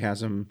 and she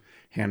has him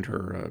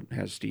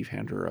has Steve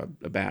hand her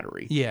a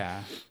battery.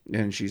 Yeah.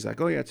 And she's like,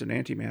 oh, yeah, it's an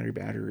antimatter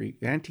battery.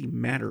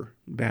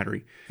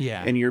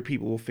 Yeah. And your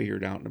people will figure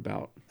it out in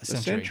about a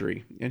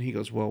century. And he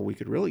goes, well, we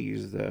could really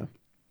use the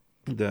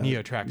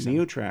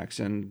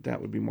neotraxin,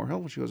 that would be more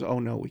helpful. She goes, oh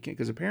no, we can't,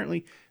 because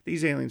apparently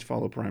these aliens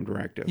follow Prime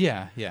Directive.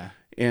 Yeah.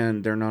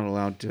 And they're not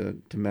allowed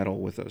to meddle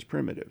with those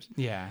primitives.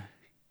 Yeah.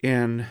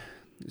 And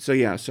so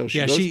she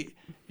goes,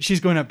 she's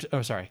going up to go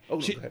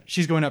ahead.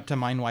 She's going up to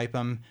mind wipe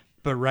him,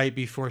 but right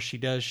before she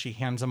does, she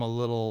hands him a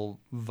little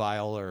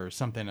vial or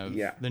something of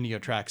the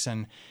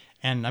neotraxin.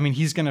 And I mean,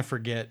 he's going to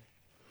forget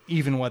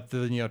even what the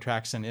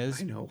neotraxin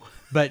is. I know.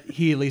 But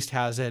he at least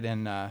has it,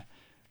 and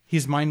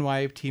he's mind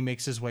wiped. He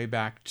makes his way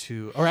back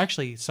or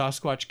actually,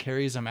 Sasquatch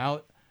carries him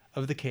out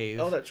of the cave.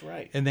 Oh, that's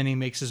right. And then he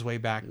makes his way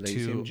back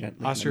to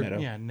Oscar.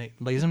 Yeah,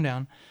 lays him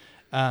down.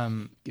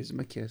 Gives him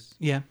a kiss.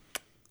 Yeah.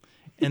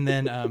 And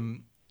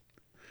then,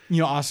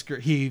 Oscar.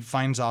 He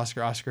finds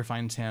Oscar. Oscar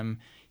finds him.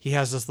 He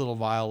has this little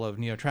vial of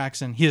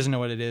neotraxin. He doesn't know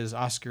what it is.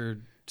 Oscar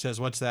says,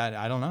 "What's that?"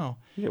 I don't know.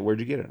 Yeah, where'd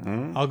you get it? I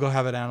don't know. I'll go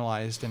have it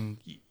analyzed, and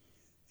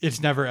it's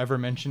never ever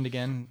mentioned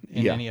again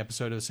in any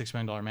episode of $6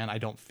 Million Man. I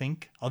don't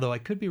think, although I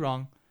could be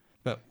wrong,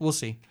 but we'll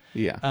see.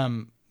 Yeah.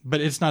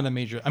 But it's not a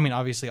major. I mean,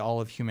 obviously,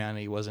 all of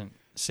humanity wasn't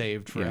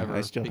saved forever. Yeah,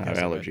 I still have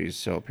allergies,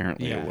 so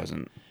apparently it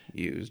wasn't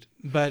used.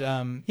 But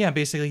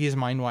basically, he's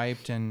mind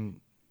wiped and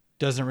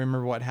doesn't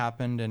remember what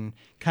happened, and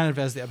kind of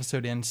as the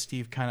episode ends,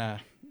 Steve kind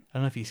of. I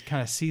don't know if he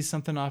kind of sees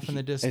something off in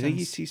the distance. I think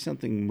he sees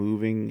something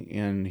moving,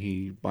 and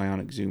he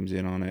bionic zooms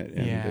in on it,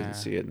 and he doesn't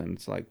see it. And then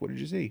it's like, "What did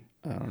you see?"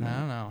 I don't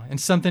know. And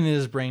something in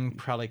his brain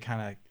probably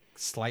kind of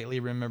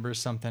slightly remembers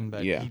something,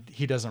 but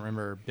he doesn't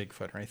remember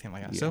Bigfoot or anything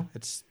like that. Yeah. So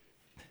it's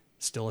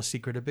still a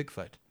secret of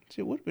Bigfoot.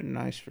 See, it would have been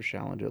nice for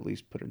Shallon to at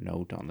least put a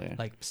note on there,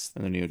 like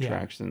in the new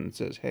attraction that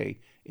says, "Hey,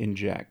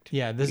 inject."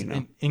 Yeah, this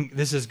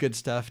this is good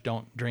stuff.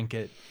 Don't drink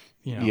it.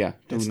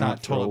 It's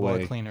not toilet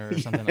bowl cleaner or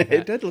something like that.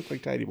 It did look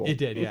like Tidy Bowl. It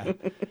did, yeah.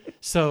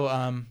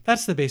 So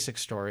that's the basic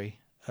story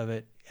of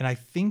it. And I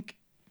think,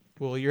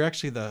 well, you're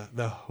actually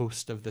the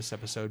host of this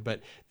episode,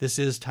 but this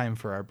is time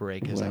for our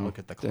break as I look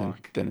at the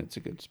clock. Then it's a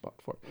good spot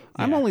for it.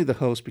 I'm only the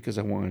host because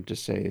I wanted to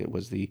say it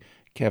was the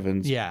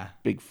Kevin's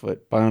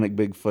Bionic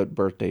Bigfoot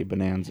birthday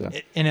bonanza.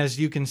 And as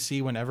you can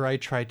see, whenever I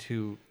try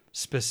to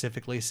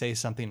specifically say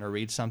something or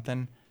read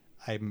something,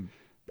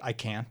 I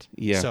can't.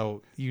 Yeah.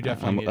 So you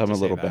definitely I'm a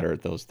little better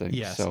at those things.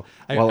 Yes. So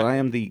while I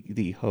am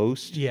the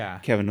host,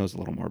 Kevin knows a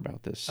little more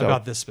about this. So,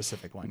 about this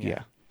specific one.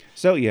 Yeah.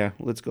 So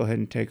let's go ahead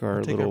and take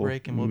our little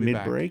break, and we'll be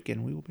back. Mid-break,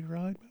 and we will be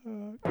right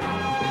back.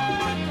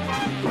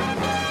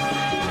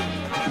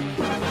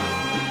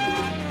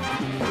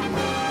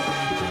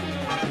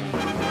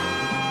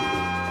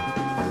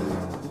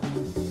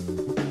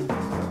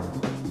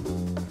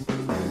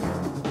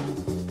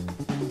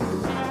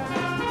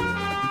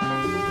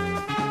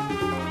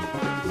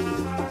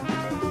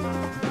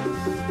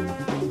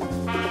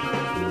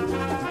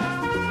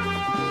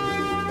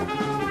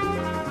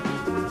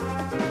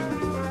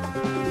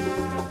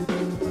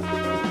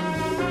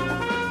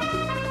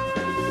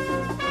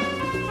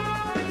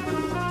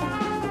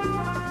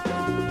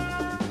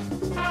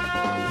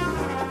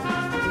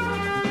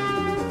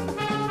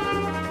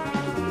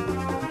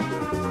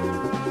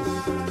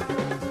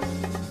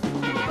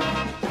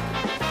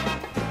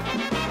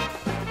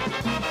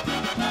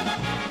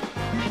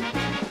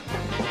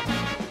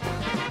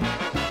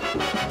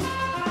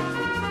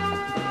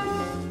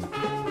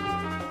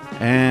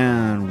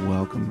 And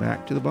welcome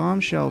back to the bomb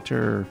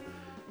shelter.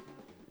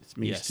 It's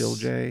me, still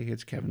Jay.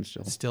 It's Kevin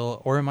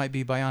still. Or it might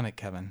be Bionic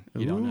Kevin.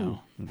 You don't know.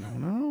 I don't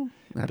know.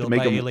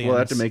 We'll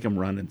have to make him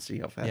run and see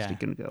how fast he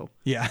can go.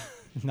 Yeah,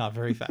 not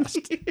very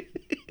fast.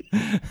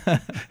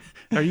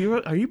 Are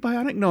you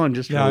Bionic? No, I'm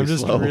just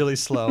really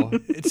slow.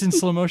 It's in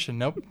slow motion.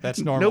 Nope, that's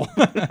normal.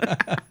 Nope.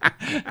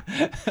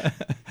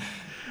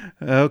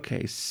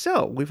 Okay,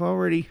 so we've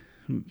already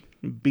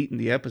beaten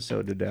the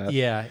episode to death.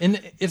 Yeah,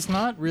 and it's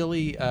not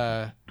really...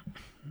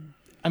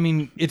 I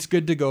mean, it's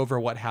good to go over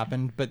what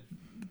happened, but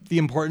the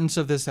importance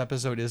of this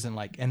episode isn't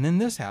like, and then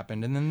this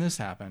happened, and then this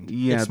happened.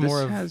 Yeah,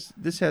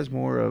 this has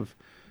more of...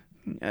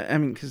 I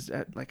mean, because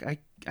I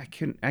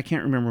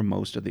can't remember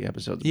most of the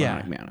episodes of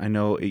Bionic Man. I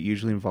know it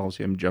usually involves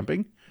him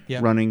jumping,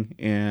 running,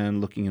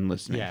 and looking and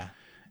listening. Yeah,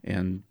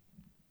 and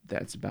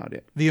that's about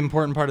it. The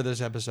important part of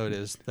this episode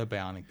is the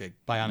Bionic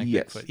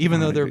Bigfoot. Even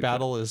though their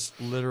battle is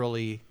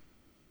literally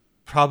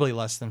probably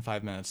less than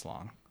 5 minutes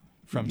long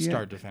from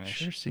start to finish.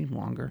 Sure seemed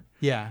longer.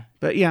 Yeah,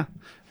 but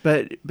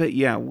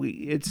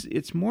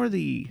it's more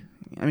the.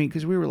 I mean,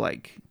 because we were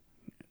like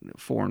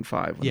 4 and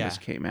 5 when this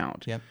came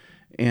out. Yep,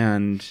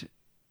 and.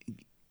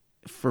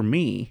 For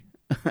me,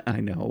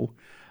 I know,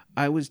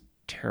 I was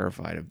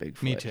terrified of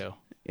Bigfoot. Me too.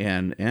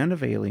 And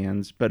of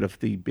aliens, but of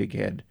the big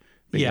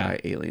eye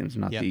aliens,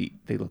 not they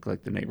look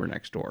like the neighbor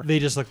next door. They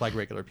just look like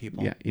regular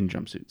people. Yeah, in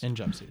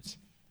jumpsuits.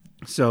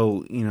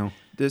 So,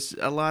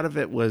 a lot of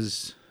it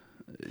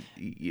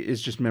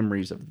is just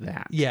memories of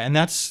that. Yeah, and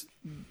that's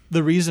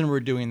the reason we're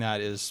doing that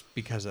is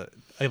because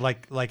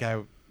like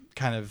I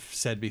kind of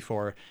said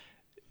before,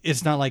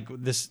 it's not like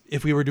this.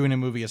 If we were doing a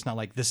movie, it's not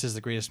like this is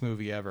the greatest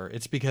movie ever.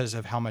 It's because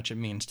of how much it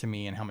means to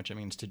me and how much it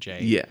means to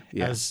Jay.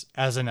 Yeah.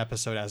 As an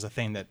episode, as a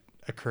thing that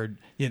occurred,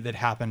 that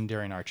happened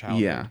during our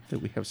childhood. Yeah, that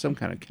we have some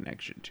kind of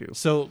connection to.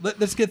 So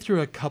let's get through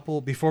a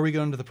couple before we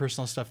go into the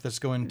personal stuff. Let's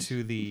go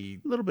into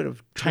the little bit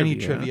of tiny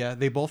trivia.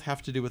 They both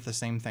have to do with the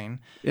same thing,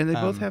 and they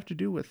both have to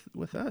do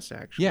with us.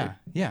 Actually,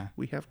 yeah.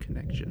 We have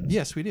connections.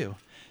 Yes, we do.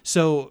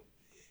 So.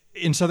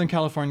 In Southern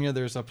California,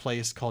 there's a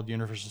place called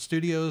Universal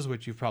Studios,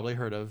 which you've probably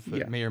heard of,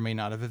 but may or may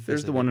not have visited.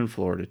 There's the one in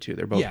Florida, too.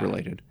 They're both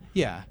related.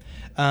 Yeah.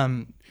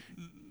 The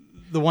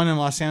one in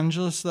Los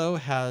Angeles, though,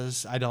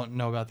 I don't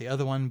know about the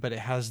other one, but it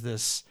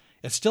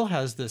still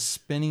has this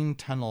spinning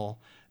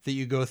tunnel that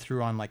you go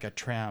through on like a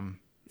tram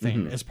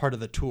thing as part of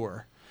the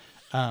tour.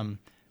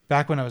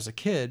 Back when I was a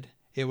kid,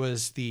 it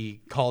was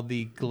called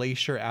the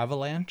Glacier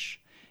Avalanche.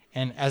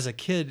 And as a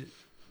kid...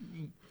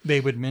 They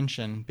would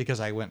mention, because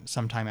I went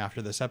sometime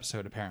after this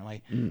episode,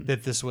 apparently,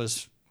 that this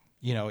was,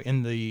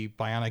 in the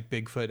Bionic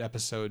Bigfoot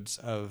episodes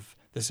of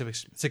the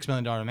 $6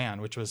 Million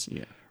Man, which was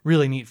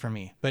really neat for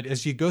me. But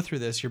as you go through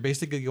this, you're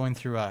basically going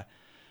through a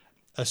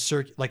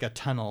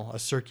tunnel, a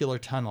circular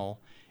tunnel,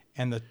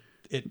 and the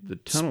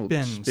tunnel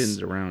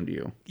spins around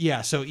you.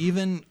 Yeah, so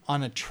even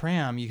on a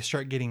tram, you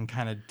start getting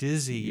kind of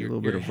dizzy. A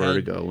little bit of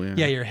vertigo,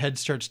 yeah, your head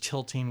starts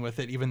tilting with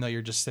it, even though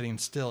you're just sitting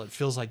still. It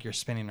feels like you're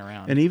spinning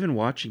around. And even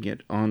watching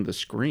it on the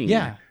screen,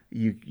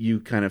 you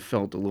kind of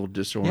felt a little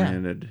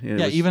disoriented.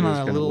 Yeah, even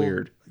on a little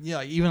weird.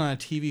 Yeah, even on a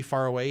TV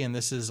far away, and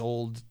this is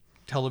old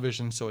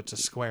television, so it's a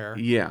square.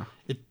 Yeah,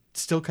 it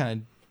still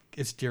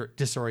it's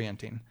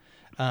disorienting.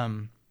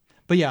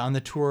 But yeah, on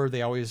the tour,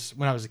 they always,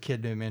 when I was a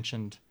kid, they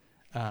mentioned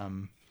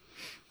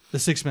the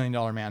 $6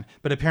 Million Man.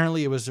 But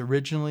apparently it was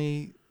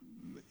originally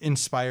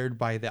inspired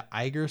by the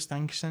Iger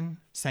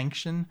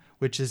Sanction,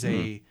 which is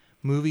a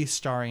movie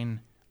starring,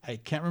 I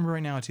can't remember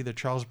right now, it's either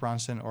Charles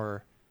Bronson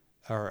or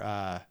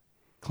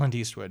Clint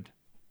Eastwood.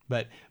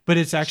 But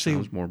it's actually...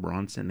 Sounds more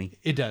Bronson-y.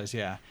 It does,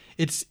 yeah.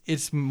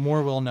 It's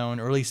more well-known,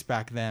 or at least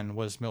back then,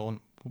 was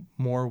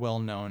more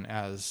well-known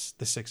as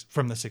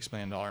from the $6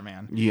 Million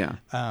Man. Yeah.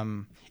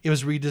 It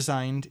was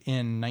redesigned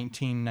in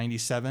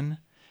 1997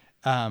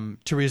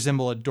 to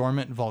resemble a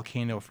dormant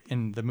volcano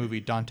in the movie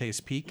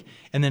Dante's Peak,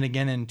 and then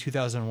again in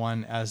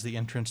 2001 as the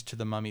entrance to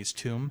the mummy's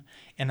tomb.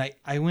 And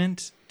I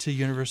went to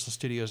Universal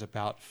Studios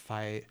about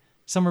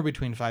somewhere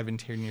between 5 and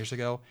 10 years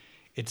ago.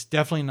 It's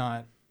definitely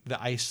not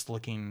the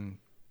ice-looking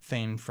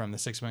thing from the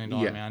 $6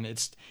 Million Man.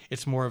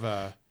 It's more of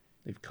a...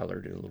 They've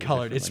colored it a little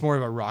bit. It's more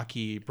of a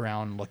rocky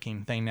brown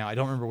looking thing now. I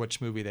don't remember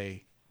which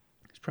movie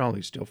It's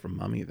probably still from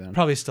Mummy then.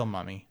 Probably still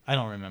Mummy. I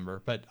don't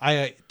remember, but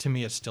to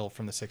me it's still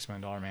from the $6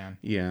 Million Man.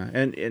 Yeah,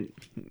 and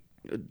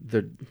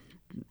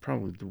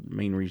probably the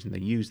main reason they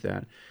use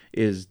that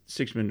is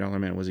 $6 Million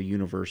Man was a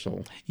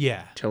Universal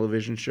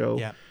television show.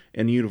 Yeah.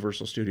 And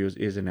Universal Studios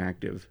is an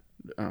active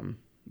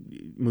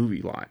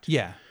movie lot.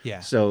 Yeah.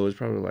 So it's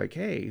probably like,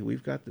 hey,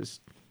 we've got this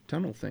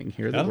tunnel thing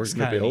here that we're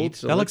going to build.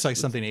 So that looks like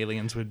something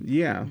aliens would...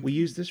 Yeah, we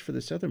use this for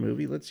this other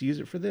movie. Let's use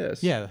it for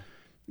this. Yeah.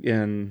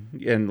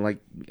 And like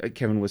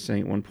Kevin was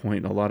saying at one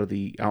point, a lot of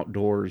the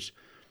outdoors,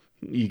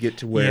 you get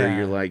to where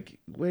you're like,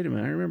 wait a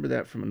minute, I remember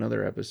that from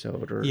another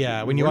episode. Or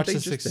when you watch when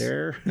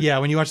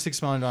you watch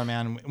 $6 Million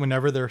Man,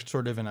 whenever they're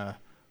sort of in a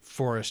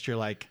forest, you're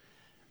like,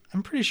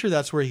 I'm pretty sure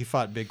that's where he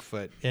fought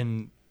Bigfoot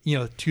in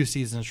 2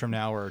 seasons from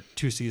now, or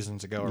 2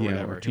 seasons ago, or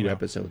whatever. Or 2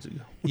 episodes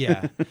ago.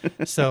 Yeah.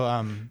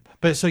 So,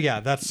 that's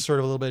sort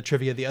of a little bit of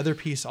trivia. The other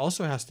piece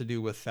also has to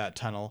do with that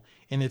tunnel,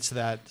 and it's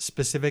that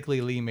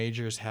specifically Lee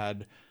Majors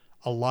had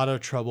a lot of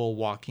trouble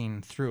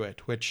walking through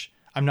it, which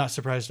I'm not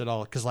surprised at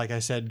all, because like I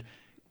said,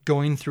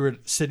 going through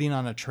it, sitting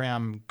on a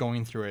tram,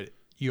 going through it,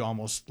 you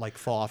almost like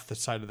fall off the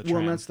side of the tram.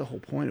 Well, that's the whole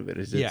point of it.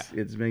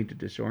 It's made to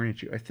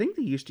disorient you. I think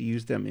they used to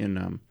use them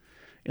in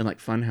like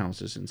fun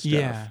houses and stuff.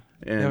 Yeah,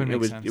 and it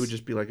would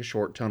just be like a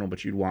short tunnel,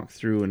 but you'd walk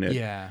through, and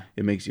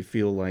it makes you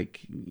feel like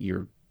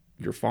you're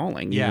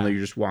falling, even though you're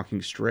just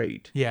walking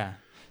straight. Yeah.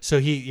 So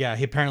he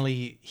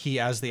apparently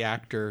as the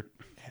actor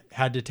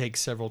had to take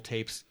several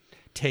takes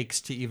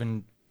to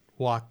even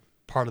walk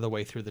part of the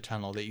way through the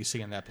tunnel that you see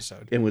in the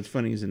episode. And what's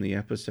funny is in the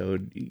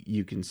episode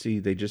you can see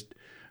they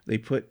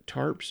put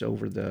tarps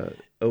over the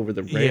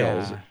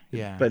rails.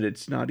 Yeah. But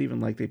it's not even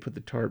like they put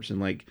the tarps and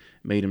like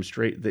made them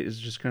straight. It's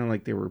just kind of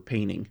like they were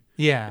painting.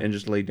 Yeah. And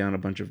just laid down a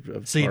bunch of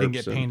tarps. So you didn't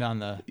get paint on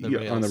the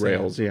rails. On the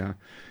rails, yeah.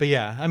 But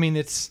yeah, I mean,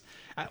 it's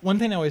one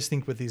thing I always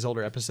think with these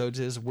older episodes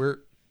is when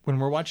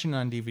we're watching it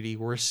on DVD,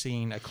 we're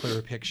seeing a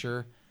clearer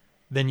picture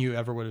than you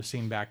ever would have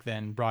seen back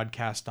then,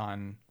 broadcast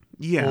on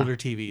older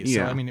TVs.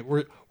 So I mean,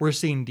 we're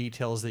seeing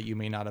details that you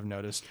may not have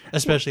noticed,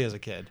 especially as a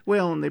kid.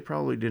 Well, and they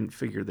probably didn't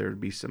figure there'd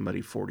be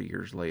somebody 40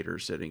 years later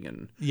sitting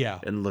and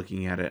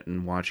looking at it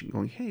and watching,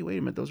 going, "Hey, wait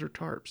a minute, those are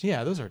tarps."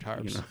 Yeah, those are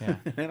tarps. Yeah.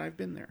 And I've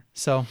been there.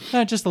 So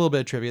just a little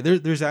bit of trivia.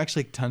 There's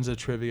actually tons of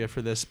trivia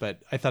for this,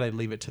 but I thought I'd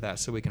leave it to that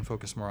so we can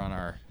focus more on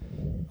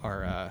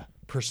our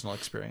personal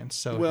experience.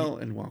 So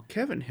and while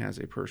Kevin has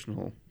a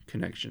personal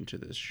connection to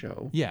this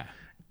show,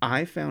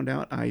 I found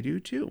out I do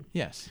too.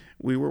 Yes.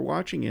 We were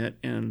watching it,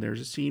 and there's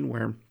a scene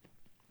where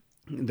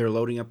they're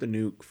loading up the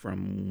nuke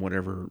from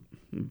whatever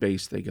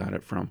base they got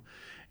it from,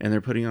 and they're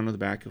putting it on the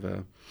back of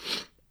a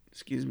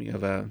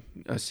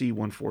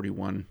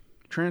C-141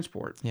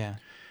 transport. Yeah.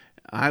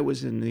 I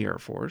was in the Air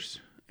Force,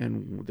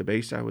 and the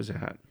base I was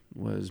at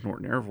was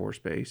Norton Air Force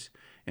Base,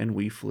 and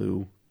we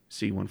flew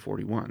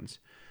C-141s.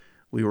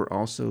 We were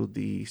also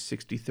the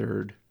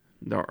 63rd,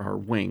 our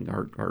wing,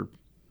 our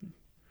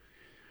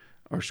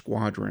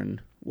squadron.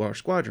 Well, our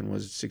squadron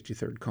was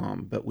 63rd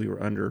Comm, but we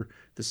were under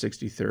the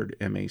 63rd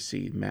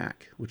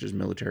MAC, which is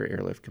Military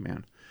Airlift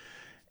Command.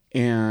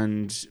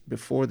 And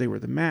before they were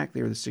the MAC,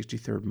 they were the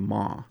 63rd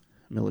MA,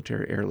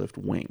 Military Airlift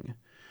Wing.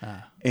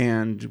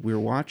 And we were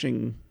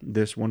watching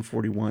this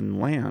 141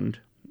 land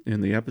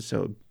in the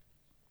episode,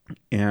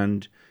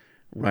 and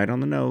right on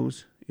the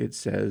nose, it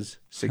says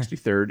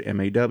 63rd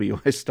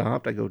MAW. I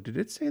stopped. I go, did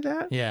it say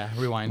that? Yeah,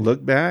 rewind.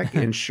 Look back,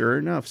 and sure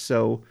enough,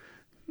 so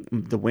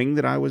the wing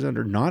that I was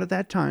under, not at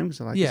that time,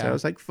 because like I said, I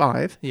was like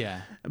 5.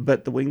 Yeah.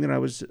 But the wing that I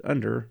was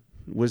under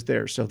was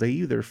there. So they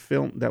either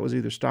filmed, that was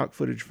either stock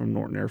footage from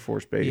Norton Air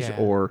Force Base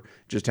or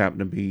just happened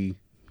to be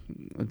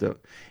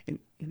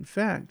in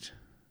fact,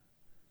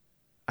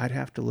 I'd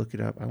have to look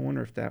it up. I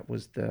wonder if that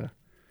was the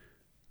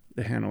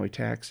Hanoi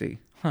taxi.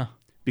 Huh.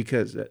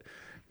 Because a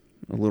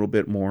little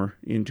bit more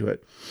into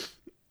it.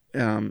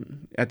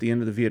 At the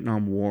end of the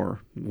Vietnam War,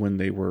 when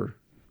they were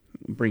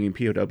bringing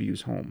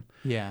POWs home,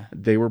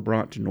 they were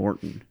brought to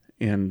Norton,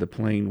 and the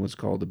plane was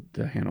called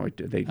the Hanoi.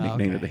 They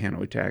nicknamed it the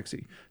Hanoi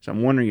taxi. So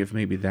I'm wondering if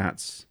maybe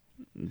that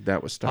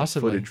was stock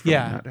footage from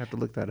that. I have to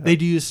look that up. They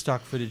do use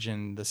stock footage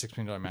in the $6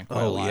 Million Man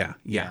quite a lot.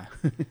 Yeah.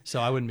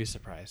 So I wouldn't be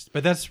surprised.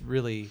 But that's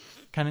really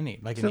kind of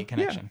neat, like a neat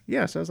connection.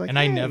 Yeah, so I was like, and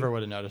I never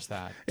would have noticed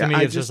that. To me,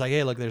 it's just like,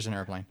 hey, look, there's an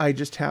airplane. I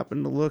just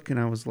happened to look, and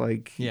I was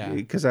like,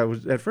 because I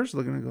was at first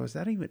looking and go, is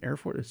that even Air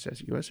Force? It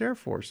says U.S. Air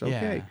Force,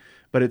 okay. Yeah.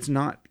 But it's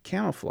not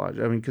camouflage.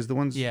 I mean, because the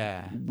ones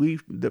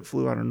that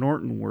flew out of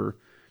Norton were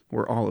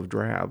olive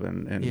drab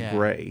and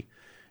gray.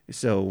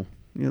 So,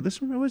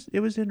 this one, it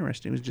was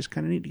interesting. It was just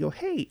kind of neat to go,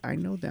 hey, I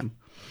know them.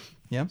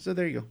 Yeah. So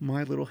there you go.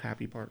 My little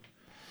happy part.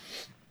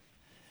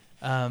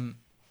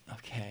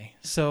 Okay.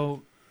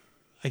 So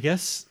I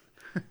guess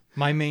the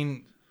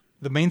main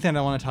thing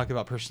I want to talk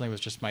about personally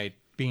was just my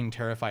being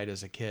terrified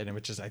as a kid, and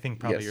which is, I think,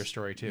 probably your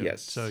story too.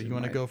 Yes. So you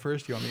want to go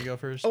first? You want me to go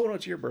first? Oh, no,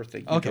 it's your birthday.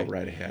 You go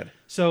right ahead.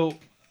 So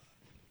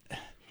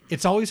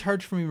it's always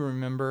hard for me to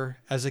remember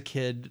as a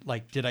kid,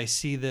 like, did I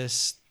see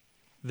this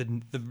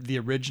the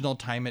original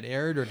time it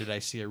aired, or did I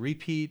see a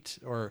repeat,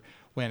 or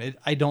when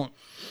I don't.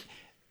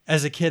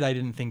 As a kid, I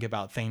didn't think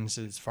about things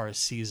as far as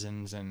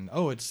seasons and,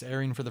 it's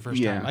airing for the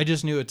first time. I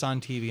just knew it's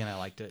on TV and I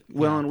liked it.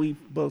 Well, and we've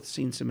both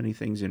seen so many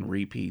things in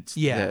repeats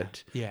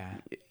that,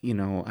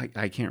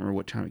 I can't remember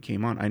what time it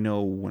came on. I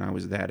know when I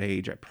was that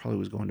age, I probably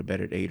was going to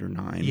bed at 8 or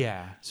 9.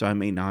 Yeah. So I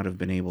may not have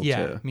been able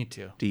me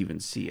too. to even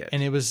see it.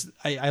 And it was,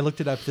 I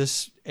looked it up.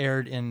 This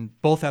aired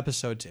both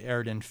episodes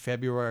aired in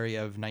February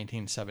of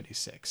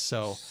 1976.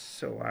 So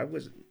I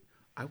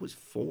was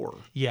 4.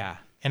 Yeah.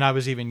 And I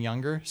was even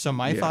younger. So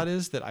my thought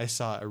is that I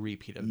saw a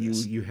repeat of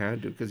this. You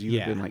had to, because you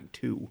had been like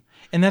 2.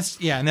 And that's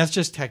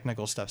just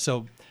technical stuff.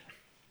 So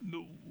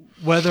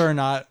whether or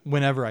not,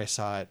 whenever I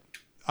saw it,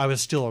 I was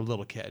still a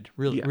little kid,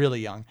 really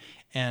young.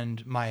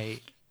 And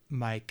my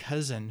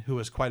cousin, who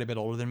was quite a bit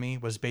older than me,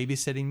 was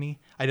babysitting me.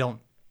 I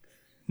don't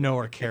know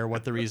or care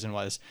what the reason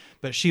was,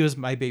 but she was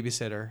my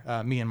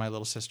babysitter, me and my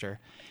little sister.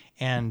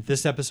 And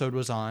this episode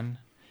was on,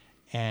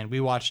 and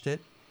we watched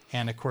it.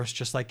 And of course,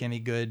 just like any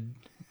good...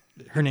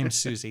 Her name's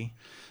Susie.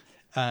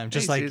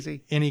 Just like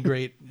Susie. Any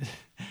great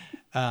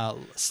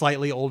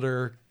slightly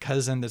older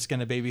cousin that's going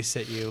to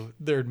babysit you,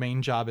 their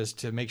main job is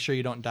to make sure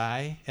you don't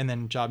die. And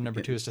then job number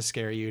 2 is to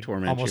scare you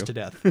almost to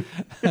death.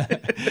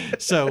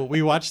 So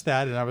we watched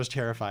that and I was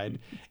terrified.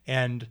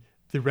 And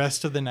the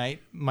rest of the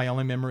night, my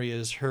only memory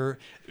is her.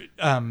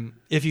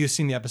 If you've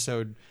seen the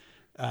episode,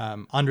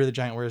 Andre the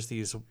Giant wears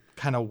these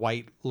kind of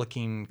white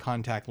looking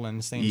contact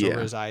lens things over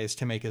his eyes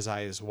to make his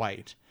eyes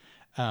white.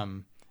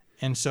 And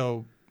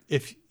so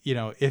if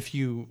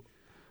you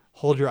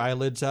hold your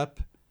eyelids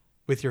up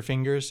with your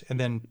fingers and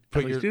then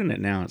he's doing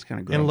it now, it's kind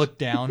of gross. And look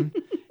down,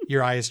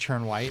 your eyes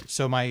turn white.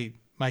 So my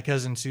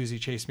cousin Susie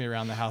chased me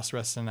around the house the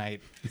rest of the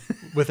night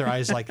with her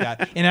eyes like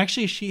that. And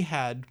actually she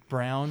had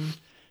brown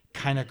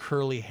kind of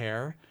curly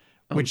hair,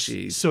 which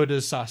so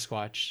does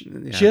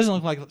Sasquatch. Yeah. She doesn't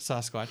look like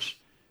Sasquatch.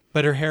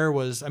 But her hair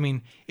was,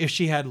 if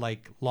she had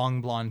like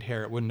long blonde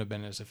hair, it wouldn't have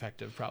been as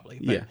effective probably.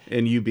 But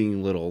and you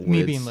being little,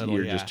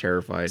 you're just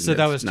terrified. So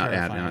that was not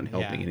terrifying. Not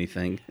helping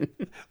anything.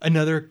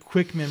 Another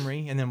quick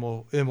memory, and then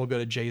we'll go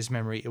to Jay's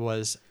memory. It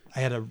was, I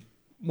had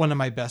one of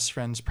my best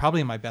friends,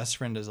 probably my best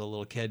friend as a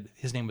little kid.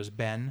 His name was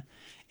Ben,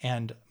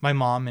 and my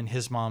mom and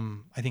his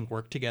mom, I think,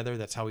 worked together.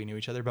 That's how we knew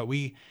each other. But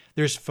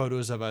there's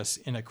photos of us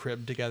in a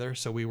crib together,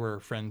 so we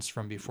were friends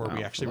from before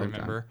we actually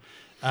remember.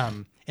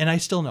 And I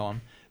still know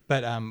him.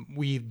 But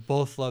we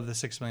both love the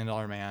 $6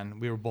 Million Man.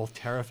 We were both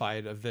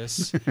terrified of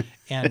this.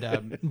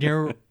 And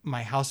near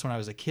my house when I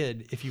was a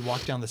kid, if you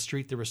walk down the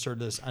street, there was sort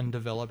of this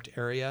undeveloped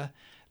area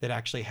that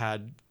actually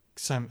had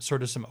some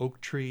oak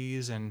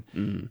trees.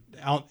 And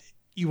out,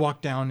 you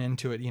walk down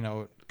into it,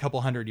 a couple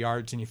hundred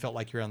yards, and you felt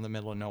like you're in the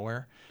middle of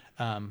nowhere.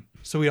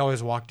 So we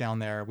always walked down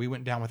there. We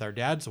went down with our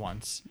dads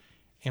once.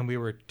 And we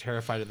were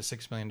terrified of the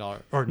 $6 million,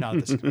 or not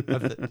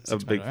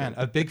of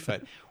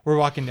Bigfoot. We're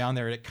walking down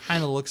there, and it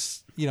kind of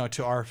looks,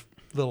 to our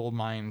little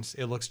minds,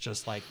 it looks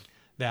just like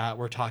that.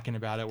 We're talking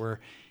about it. Where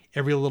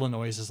every little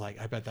noise is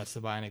like, I bet that's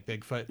the bionic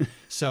Bigfoot.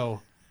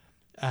 So,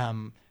 I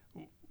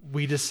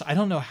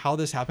don't know how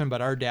this happened,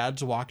 but our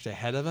dads walked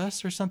ahead of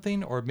us or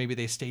something, or maybe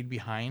they stayed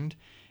behind,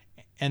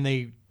 and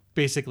they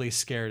basically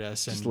scared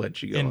us and just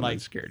let you go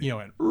and scared you,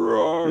 and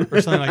roar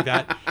or something like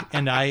that.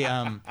 And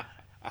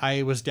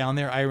I was down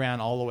there. I ran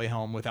all the way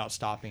home without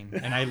stopping.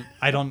 And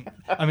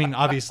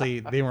obviously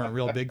they weren't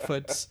real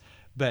Bigfoots,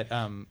 but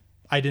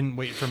I didn't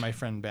wait for my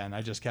friend Ben.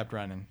 I just kept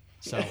running.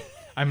 So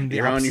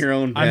you're on your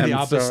own, Ben. I'm the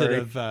opposite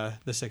of the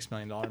 $6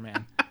 Million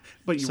Man.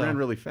 But you ran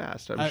really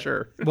fast, I'm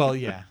sure. Well,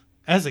 yeah.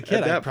 As a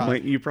kid, at that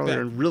point, you probably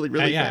ran really,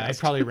 really fast. I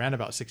probably ran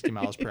about 60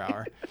 miles per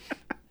hour.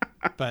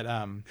 But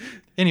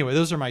anyway,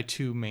 those are my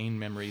two main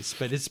memories.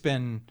 But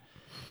Bionic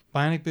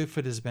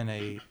Bigfoot has been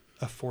a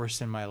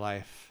force in my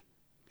life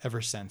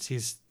ever since.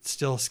 He's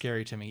still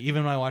scary to me.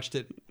 Even when I watched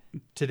it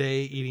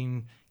today,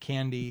 eating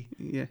candy.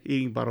 Yeah,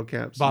 eating bottle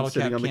caps.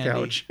 Sitting on the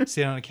couch.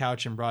 Sitting on a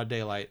couch in broad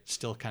daylight,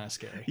 still kind of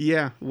scary.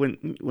 Yeah,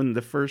 when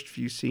the first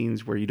few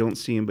scenes where you don't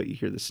see him but you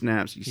hear the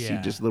snaps, you see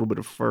just a little bit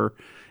of fur.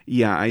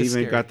 Yeah, it's even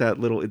scary. Got that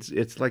little.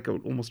 It's like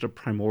almost a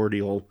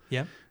primordial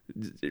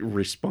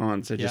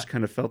response. I just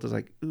kind of felt as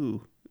like,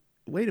 ooh,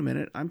 wait a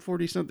minute, I'm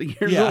 40-something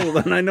years old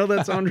and I know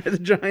that's Andre the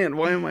Giant.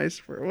 Why am I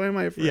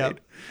afraid? Yep.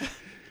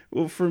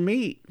 Well, for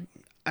me,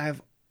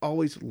 I've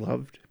always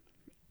loved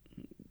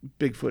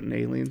Bigfoot and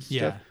aliens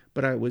stuff,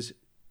 but I was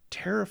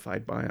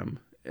terrified by them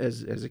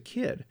as a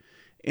kid,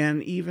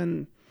 and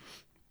even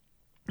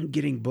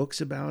getting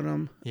books about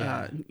them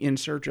In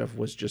Search Of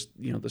was just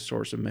the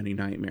source of many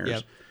nightmares.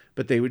 Yep.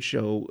 But they would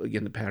show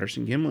again the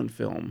Patterson-Gimlin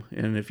film,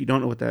 and if you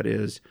don't know what that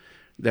is,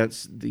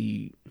 that's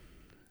the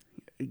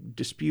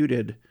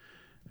disputed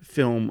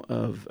film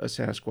of a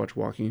Sasquatch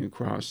walking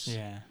across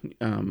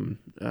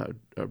a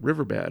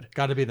riverbed.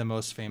 Got to be the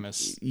most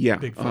famous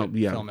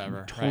Bigfoot film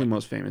ever. Totally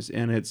most famous.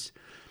 And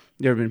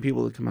there have been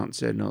people that come out and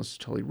said, no, it's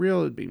totally real.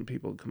 There have been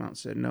people that come out and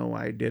said, no,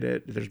 I did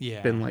it. There's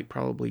been like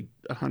probably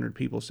 100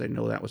 people say,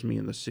 no, that was me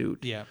in the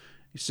suit. Yeah.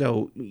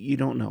 So you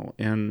don't know.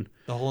 And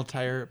the whole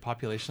entire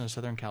population of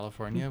Southern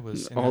California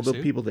was in all the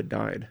suit? People that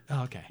died.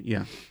 Oh, okay.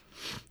 Yeah.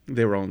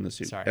 They were all in the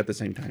suit at the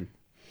same time.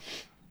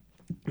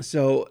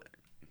 So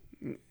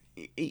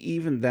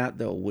even that,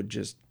 though, would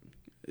just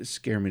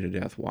scare me to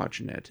death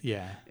watching it.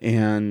 Yeah.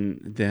 And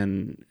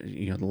then,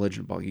 The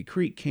Legend of Boggy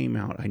Creek came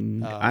out.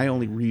 I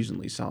only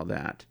recently saw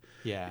that.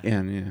 Yeah.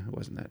 And it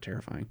wasn't that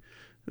terrifying.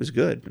 It was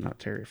good, but not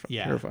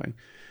terrifying.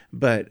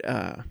 But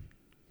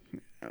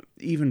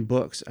even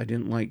books, I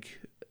didn't like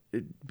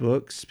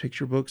books,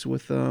 picture books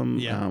with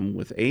them,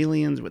 with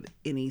aliens, with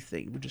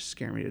anything. It would just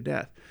scare me to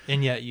death.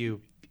 And yet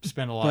you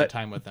spend a lot of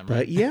time with them,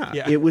 right?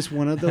 But it was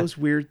one of those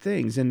weird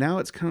things. And now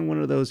it's kind of one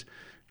of those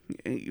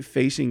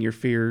facing your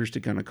fears to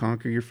kind of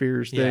conquer your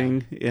fears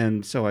thing.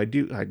 And so I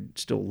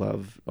still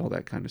love all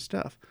that kind of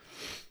stuff.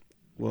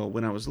 Well,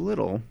 when I was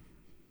little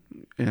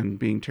and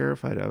being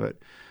terrified of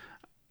it,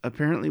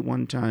 apparently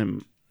one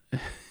time,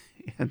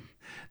 and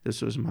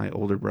this was my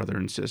older brother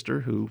and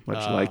sister who,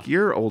 much like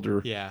your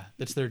older... Yeah,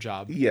 it's their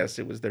job. Yes,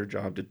 it was their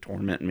job to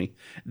torment me.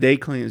 They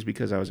claim it's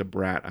because I was a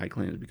brat. I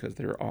claim it's because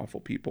they're awful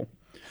people.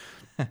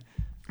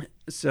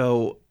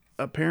 So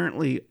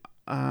apparently...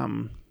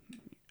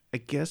 I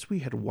guess we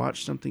had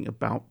watched something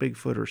about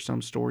Bigfoot or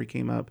some story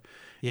came up,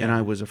 and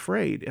I was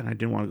afraid, and I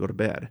didn't want to go to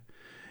bed.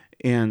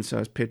 And so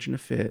I was pitching a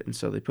fit, and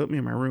so they put me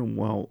in my room.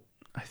 Well,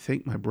 I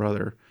think my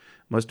brother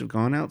must have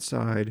gone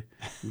outside,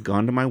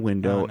 gone to my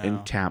window,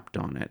 and tapped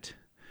on it.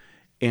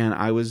 And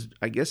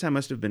I guess I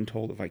must have been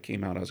told if I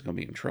came out, I was going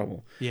to be in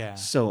trouble. Yeah.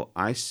 So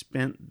I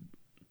spent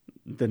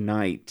the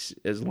night,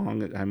 as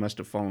long as I must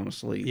have fallen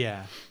asleep,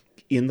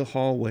 in the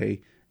hallway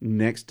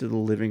next to the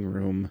living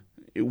room,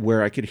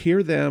 where I could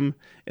hear them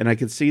and I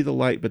could see the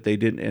light, but they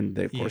didn't. And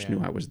they, of course,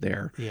 knew I was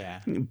there. Yeah.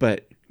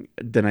 But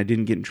then I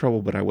didn't get in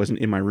trouble, but I wasn't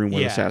in my room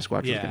where the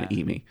Sasquatch was going to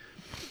eat me.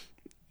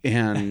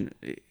 And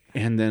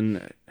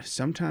then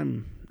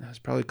sometime, it was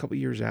probably a couple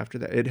years after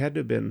that, it had to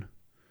have been,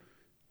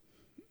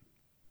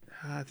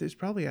 it was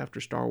probably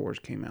after Star Wars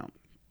came out.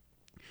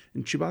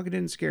 And Chewbacca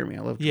didn't scare me.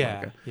 I love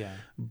Chewbacca. Yeah.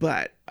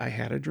 But I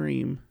had a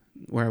dream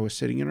where I was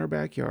sitting in our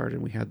backyard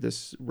and we had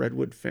this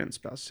redwood fence,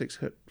 about 6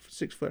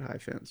 foot high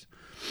fence.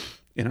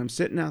 And I'm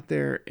sitting out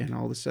there, and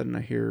all of a sudden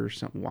I hear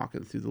something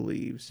walking through the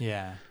leaves.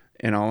 Yeah.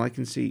 And all I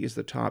can see is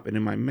the top. And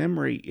in my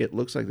memory, it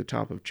looks like the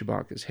top of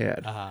Chewbacca's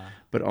head.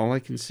 But all I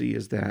can see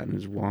is that, and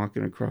is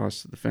walking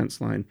across the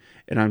fence line.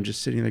 And I'm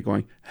just sitting there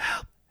going,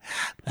 help,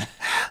 help,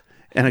 help.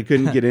 And I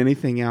couldn't get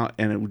anything out,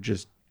 and it was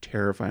just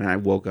terrifying. And I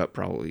woke up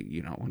probably,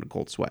 in a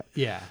cold sweat.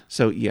 Yeah.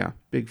 So,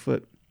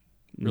 Bigfoot.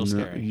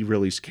 Scary.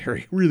 Really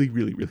scary. Really,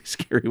 really, really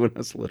scary when I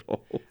was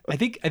little. I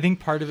think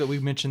part of it, we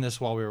mentioned this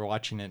while we were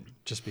watching it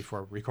just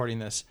before recording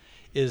this,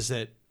 is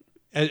that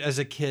as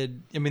a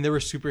kid, I mean, there were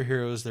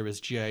superheroes, there was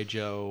G.I.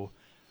 Joe,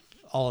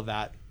 all of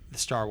that, the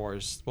Star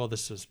Wars. Well,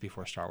 this was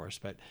before Star Wars,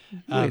 but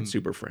we had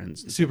Super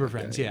Friends. Super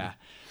Friends, yeah.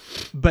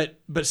 But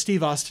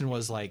Steve Austin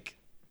was like,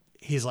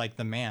 he's like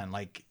the man.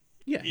 Like,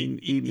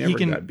 he never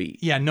got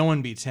beat. Yeah, no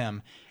one beats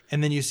him.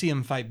 And then you see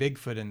him fight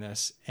Bigfoot in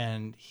this,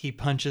 and he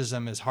punches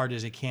him as hard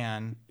as he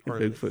can. Or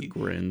Bigfoot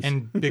grins.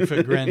 And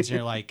Bigfoot grins, and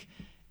you're like,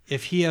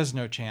 if he has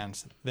no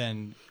chance,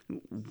 then...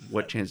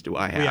 What chance do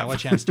I have? Yeah, what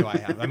chance do I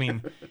have? I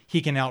mean,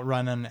 he can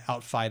outrun him,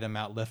 outfight him,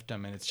 outlift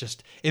him, and it's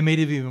just... It made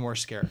it even more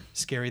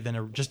scary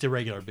than just a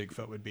regular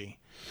Bigfoot would be.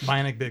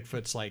 Bionic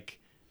Bigfoot's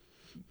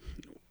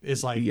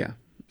is like... Yeah,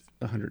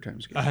 100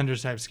 times scarier.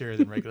 100 times scarier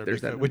than regular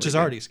Bigfoot, which is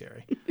already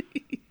scary.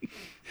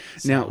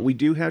 So. Now, we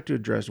do have to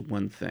address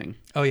one thing.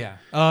 Oh, yeah.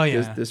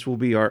 This will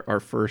be our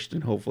first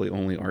and hopefully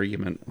only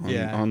argument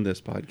on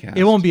this podcast.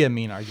 It won't be a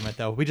mean argument,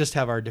 though. We just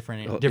have our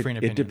different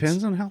opinions. It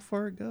depends on how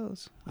far it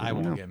goes. I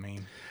won't get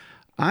mean.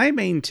 I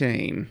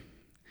maintain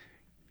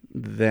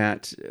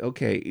that,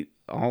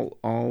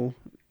 all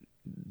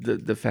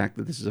the fact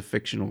that this is a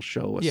fictional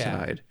show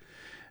aside,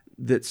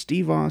 that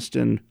Steve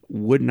Austin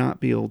would not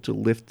be able to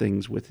lift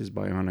things with his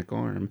bionic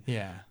arm.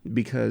 Yeah.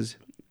 Because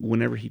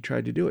whenever he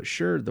tried to do it,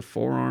 sure, the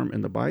forearm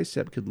and the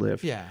bicep could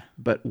lift. Yeah.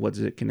 But what's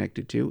it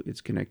connected to?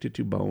 It's connected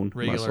to bone,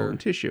 muscle, and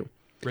tissue.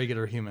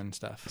 Regular human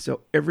stuff.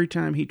 So every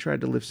time he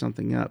tried to lift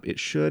something up, it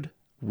should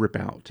rip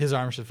out. His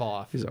arm should fall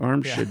off. His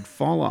arm should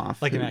fall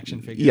off. Like an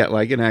action figure. Yeah,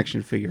 like an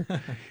action figure.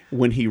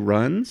 When he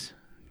runs,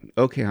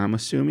 okay, I'm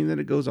assuming that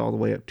it goes all the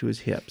way up to his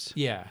hips.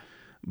 Yeah.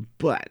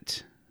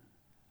 But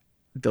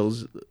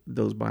those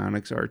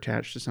bionics are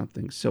attached to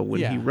something. So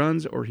when he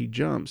runs or he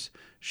jumps,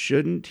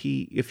 shouldn't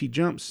he, if he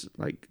jumps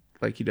like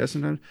he does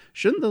sometimes,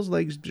 shouldn't those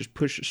legs just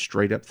push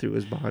straight up through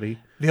his body?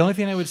 The only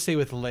thing I would say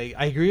with the leg,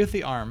 I agree with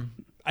the arm.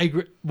 I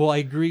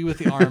agree with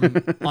the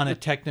arm on a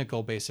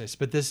technical basis,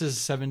 but this is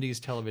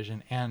 70s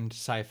television and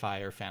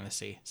sci-fi or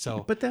fantasy.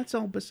 So, but that's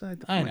all beside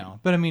the point. I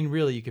know, but I mean,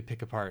 really, you could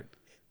pick apart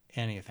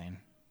anything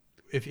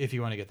if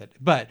you want to get that.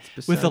 But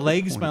with the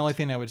legs, my only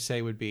thing I would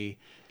say would be,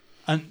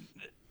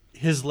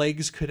 his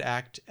legs could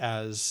act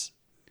as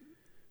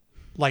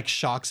like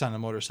shocks on a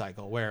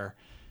motorcycle, where,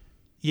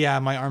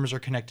 my arms are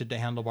connected to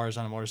handlebars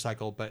on a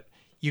motorcycle, but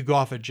you go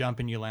off a jump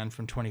and you land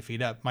from 20 feet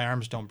up, my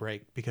arms don't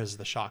break because of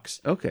the shocks.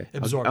 Okay.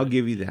 Absorb I'll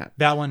give you that.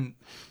 That one,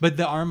 but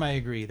the arm, I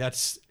agree.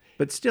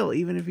 But still,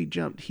 even if he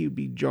jumped, he'd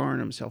be jarring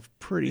himself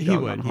pretty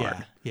doggone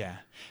hard. Yeah.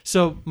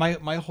 So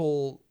my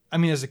whole, I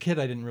mean, as a kid,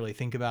 I didn't really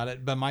think about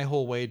it, but my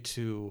whole way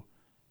to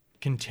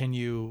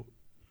continue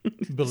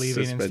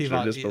believing in Steve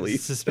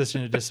Austin's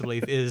suspicion of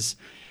disbelief is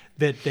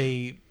that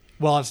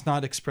while it's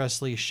not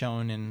expressly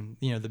shown in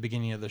the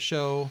beginning of the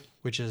show,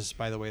 which is,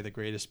 by the way, the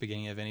greatest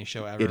beginning of any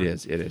show ever. It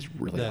is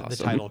really awesome. The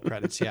title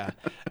credits,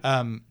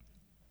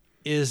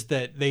 is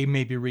that they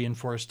maybe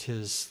reinforced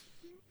his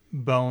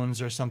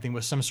bones or something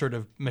with some sort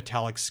of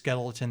metallic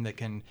skeleton that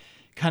can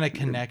kind of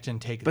connect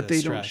and take the stress. But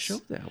they don't show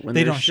that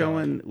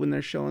when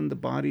they're showing the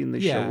body and they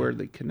show where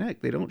they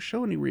connect. They don't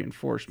show any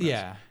reinforcements.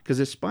 Yeah, because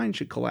his spine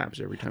should collapse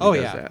every time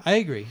he does that. I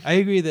agree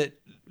that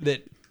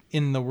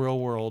in the real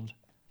world,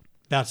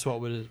 that's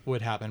what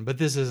would happen. But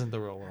this isn't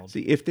the real world.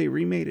 See, if they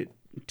remade it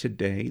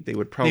today, they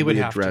would probably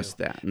address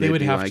that. And they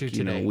would have like, to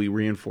today. We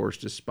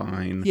reinforced his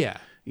spine. Yeah.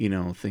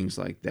 Things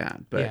like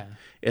that. But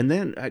and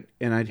then I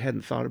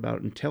hadn't thought about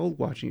it until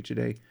watching it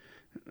today.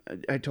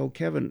 I told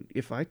Kevin,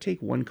 if I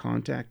take one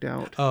contact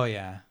out,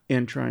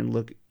 and try and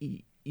look,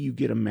 you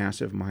get a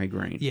massive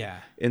migraine. Yeah.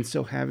 And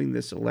so having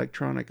this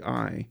electronic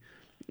eye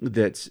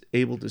that's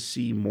able to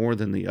see more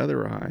than the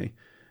other eye,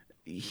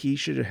 he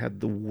should have had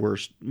the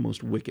worst,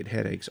 most wicked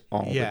headaches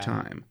all the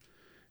time.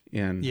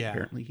 And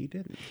apparently he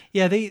didn't.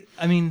 Yeah,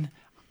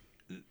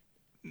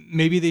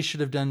 maybe they should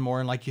have done more.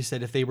 And like you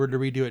said, if they were to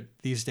redo it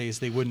these days,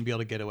 they wouldn't be able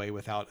to get away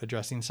without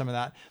addressing some of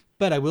that.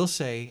 But I will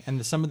say,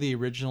 and some of the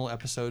original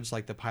episodes,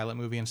 like the pilot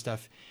movie and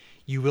stuff,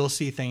 you will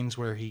see things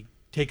where he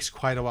takes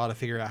quite a while to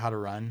figure out how to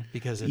run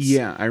because it's...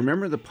 Yeah, I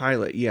remember the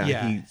pilot.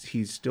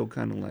 He's still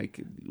kind of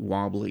like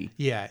wobbly.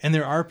 Yeah, and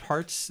there are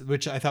parts,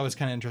 which I thought was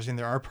kind of interesting.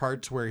 There are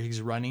parts where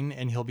he's running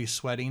and he'll be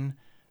sweating,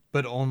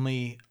 but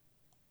only...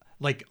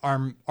 like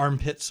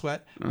armpit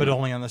sweat, but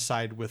only on the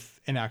side with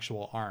an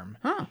actual arm.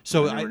 Huh,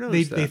 so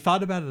they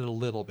thought about it a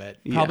little bit,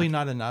 probably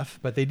not enough,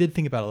 but they did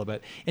think about it a little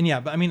bit. And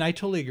but I mean, I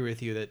totally agree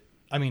with you that,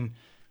 I mean,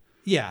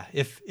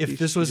 if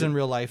this was in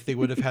real life, they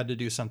would have had to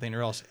do something,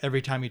 or else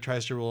every time he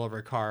tries to roll over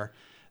a car,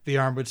 the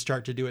arm would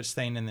start to do its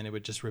thing, and then it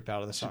would just rip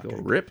out of the socket. Go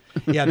rip.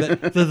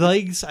 The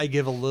legs I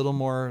give a little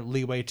more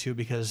leeway to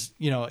because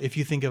if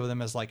you think of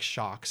them as like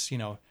shocks,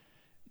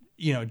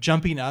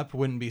 jumping up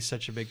wouldn't be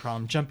such a big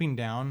problem. Jumping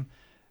down,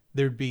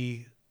 there'd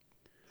be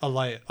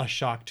a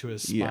shock to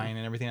his spine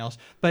and everything else.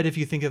 But if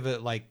you think of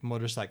it like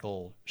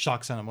motorcycle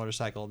shocks on a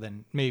motorcycle,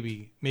 then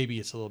maybe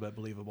it's a little bit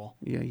believable.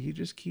 Yeah, you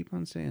just keep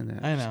on saying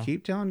that. I know. Just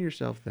keep telling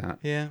yourself that.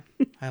 Yeah,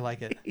 I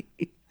like it.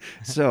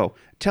 So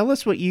tell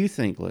us what you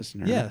think,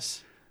 listener.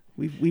 Yes.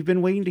 We've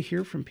been waiting to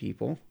hear from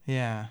people.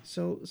 Yeah.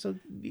 So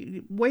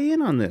weigh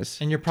in on this.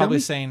 And you're probably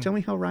saying, tell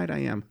me how right I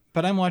am.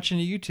 But I'm watching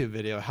a YouTube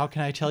video. How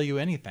can I tell you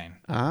anything?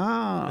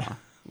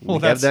 We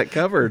have that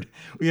covered.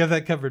 We have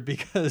that covered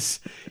because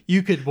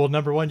you could,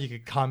 number one, you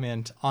could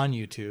comment on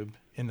YouTube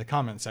in the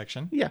comment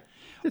section. Yeah.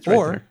 It's right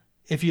there.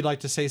 If you'd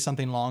like to say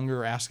something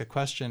longer or ask a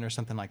question or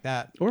something like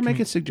that. Or make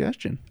a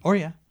suggestion.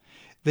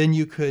 Then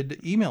you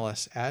could email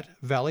us at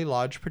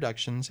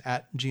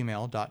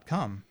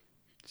valleylodgeproductions@gmail.com.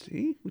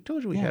 See? We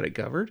told you we had it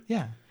covered.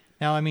 Yeah.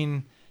 Now, I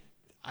mean,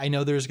 I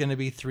know there's going to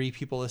be 3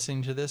 people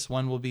listening to this.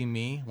 One will be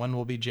me, one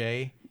will be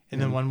Jay,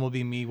 and then one will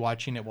be me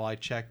watching it while I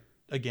check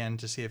again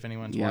to see if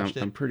anyone's watched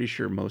it. I'm pretty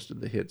sure most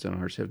of the hits on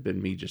ours have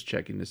been me just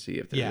checking to see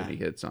if there's any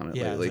hits on it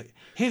lately. Like,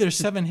 hey, there's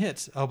 7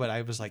 hits. Oh, but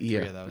I was like 3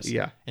 of those.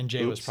 Yeah. And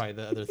Jay was probably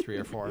the other 3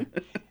 or 4.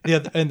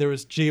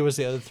 Jay was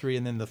the other 3,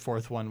 and then the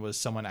 4th one was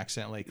someone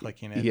accidentally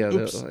clicking it. Yeah,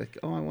 like,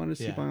 I want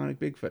to see Bionic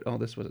Bigfoot. Oh,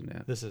 this wasn't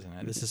it. This isn't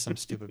it. This is some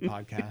stupid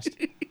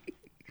podcast.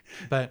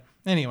 But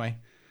anyway,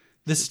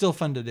 this is still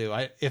fun to do.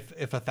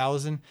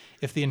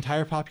 If the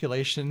entire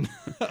population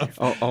of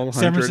all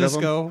San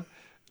Francisco,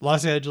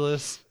 Los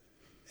Angeles,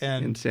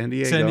 and in San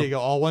Diego,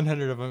 all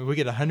 100 of them. If we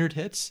get 100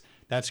 hits,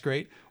 that's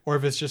great. Or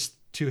if it's just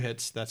 2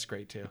 hits, that's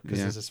great too, because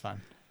this is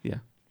fun. Yeah,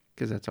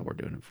 because that's all we're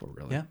doing it for,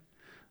 really. Yeah.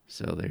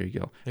 So there you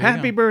go.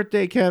 Happy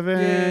birthday, Kevin!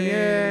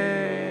 Yay!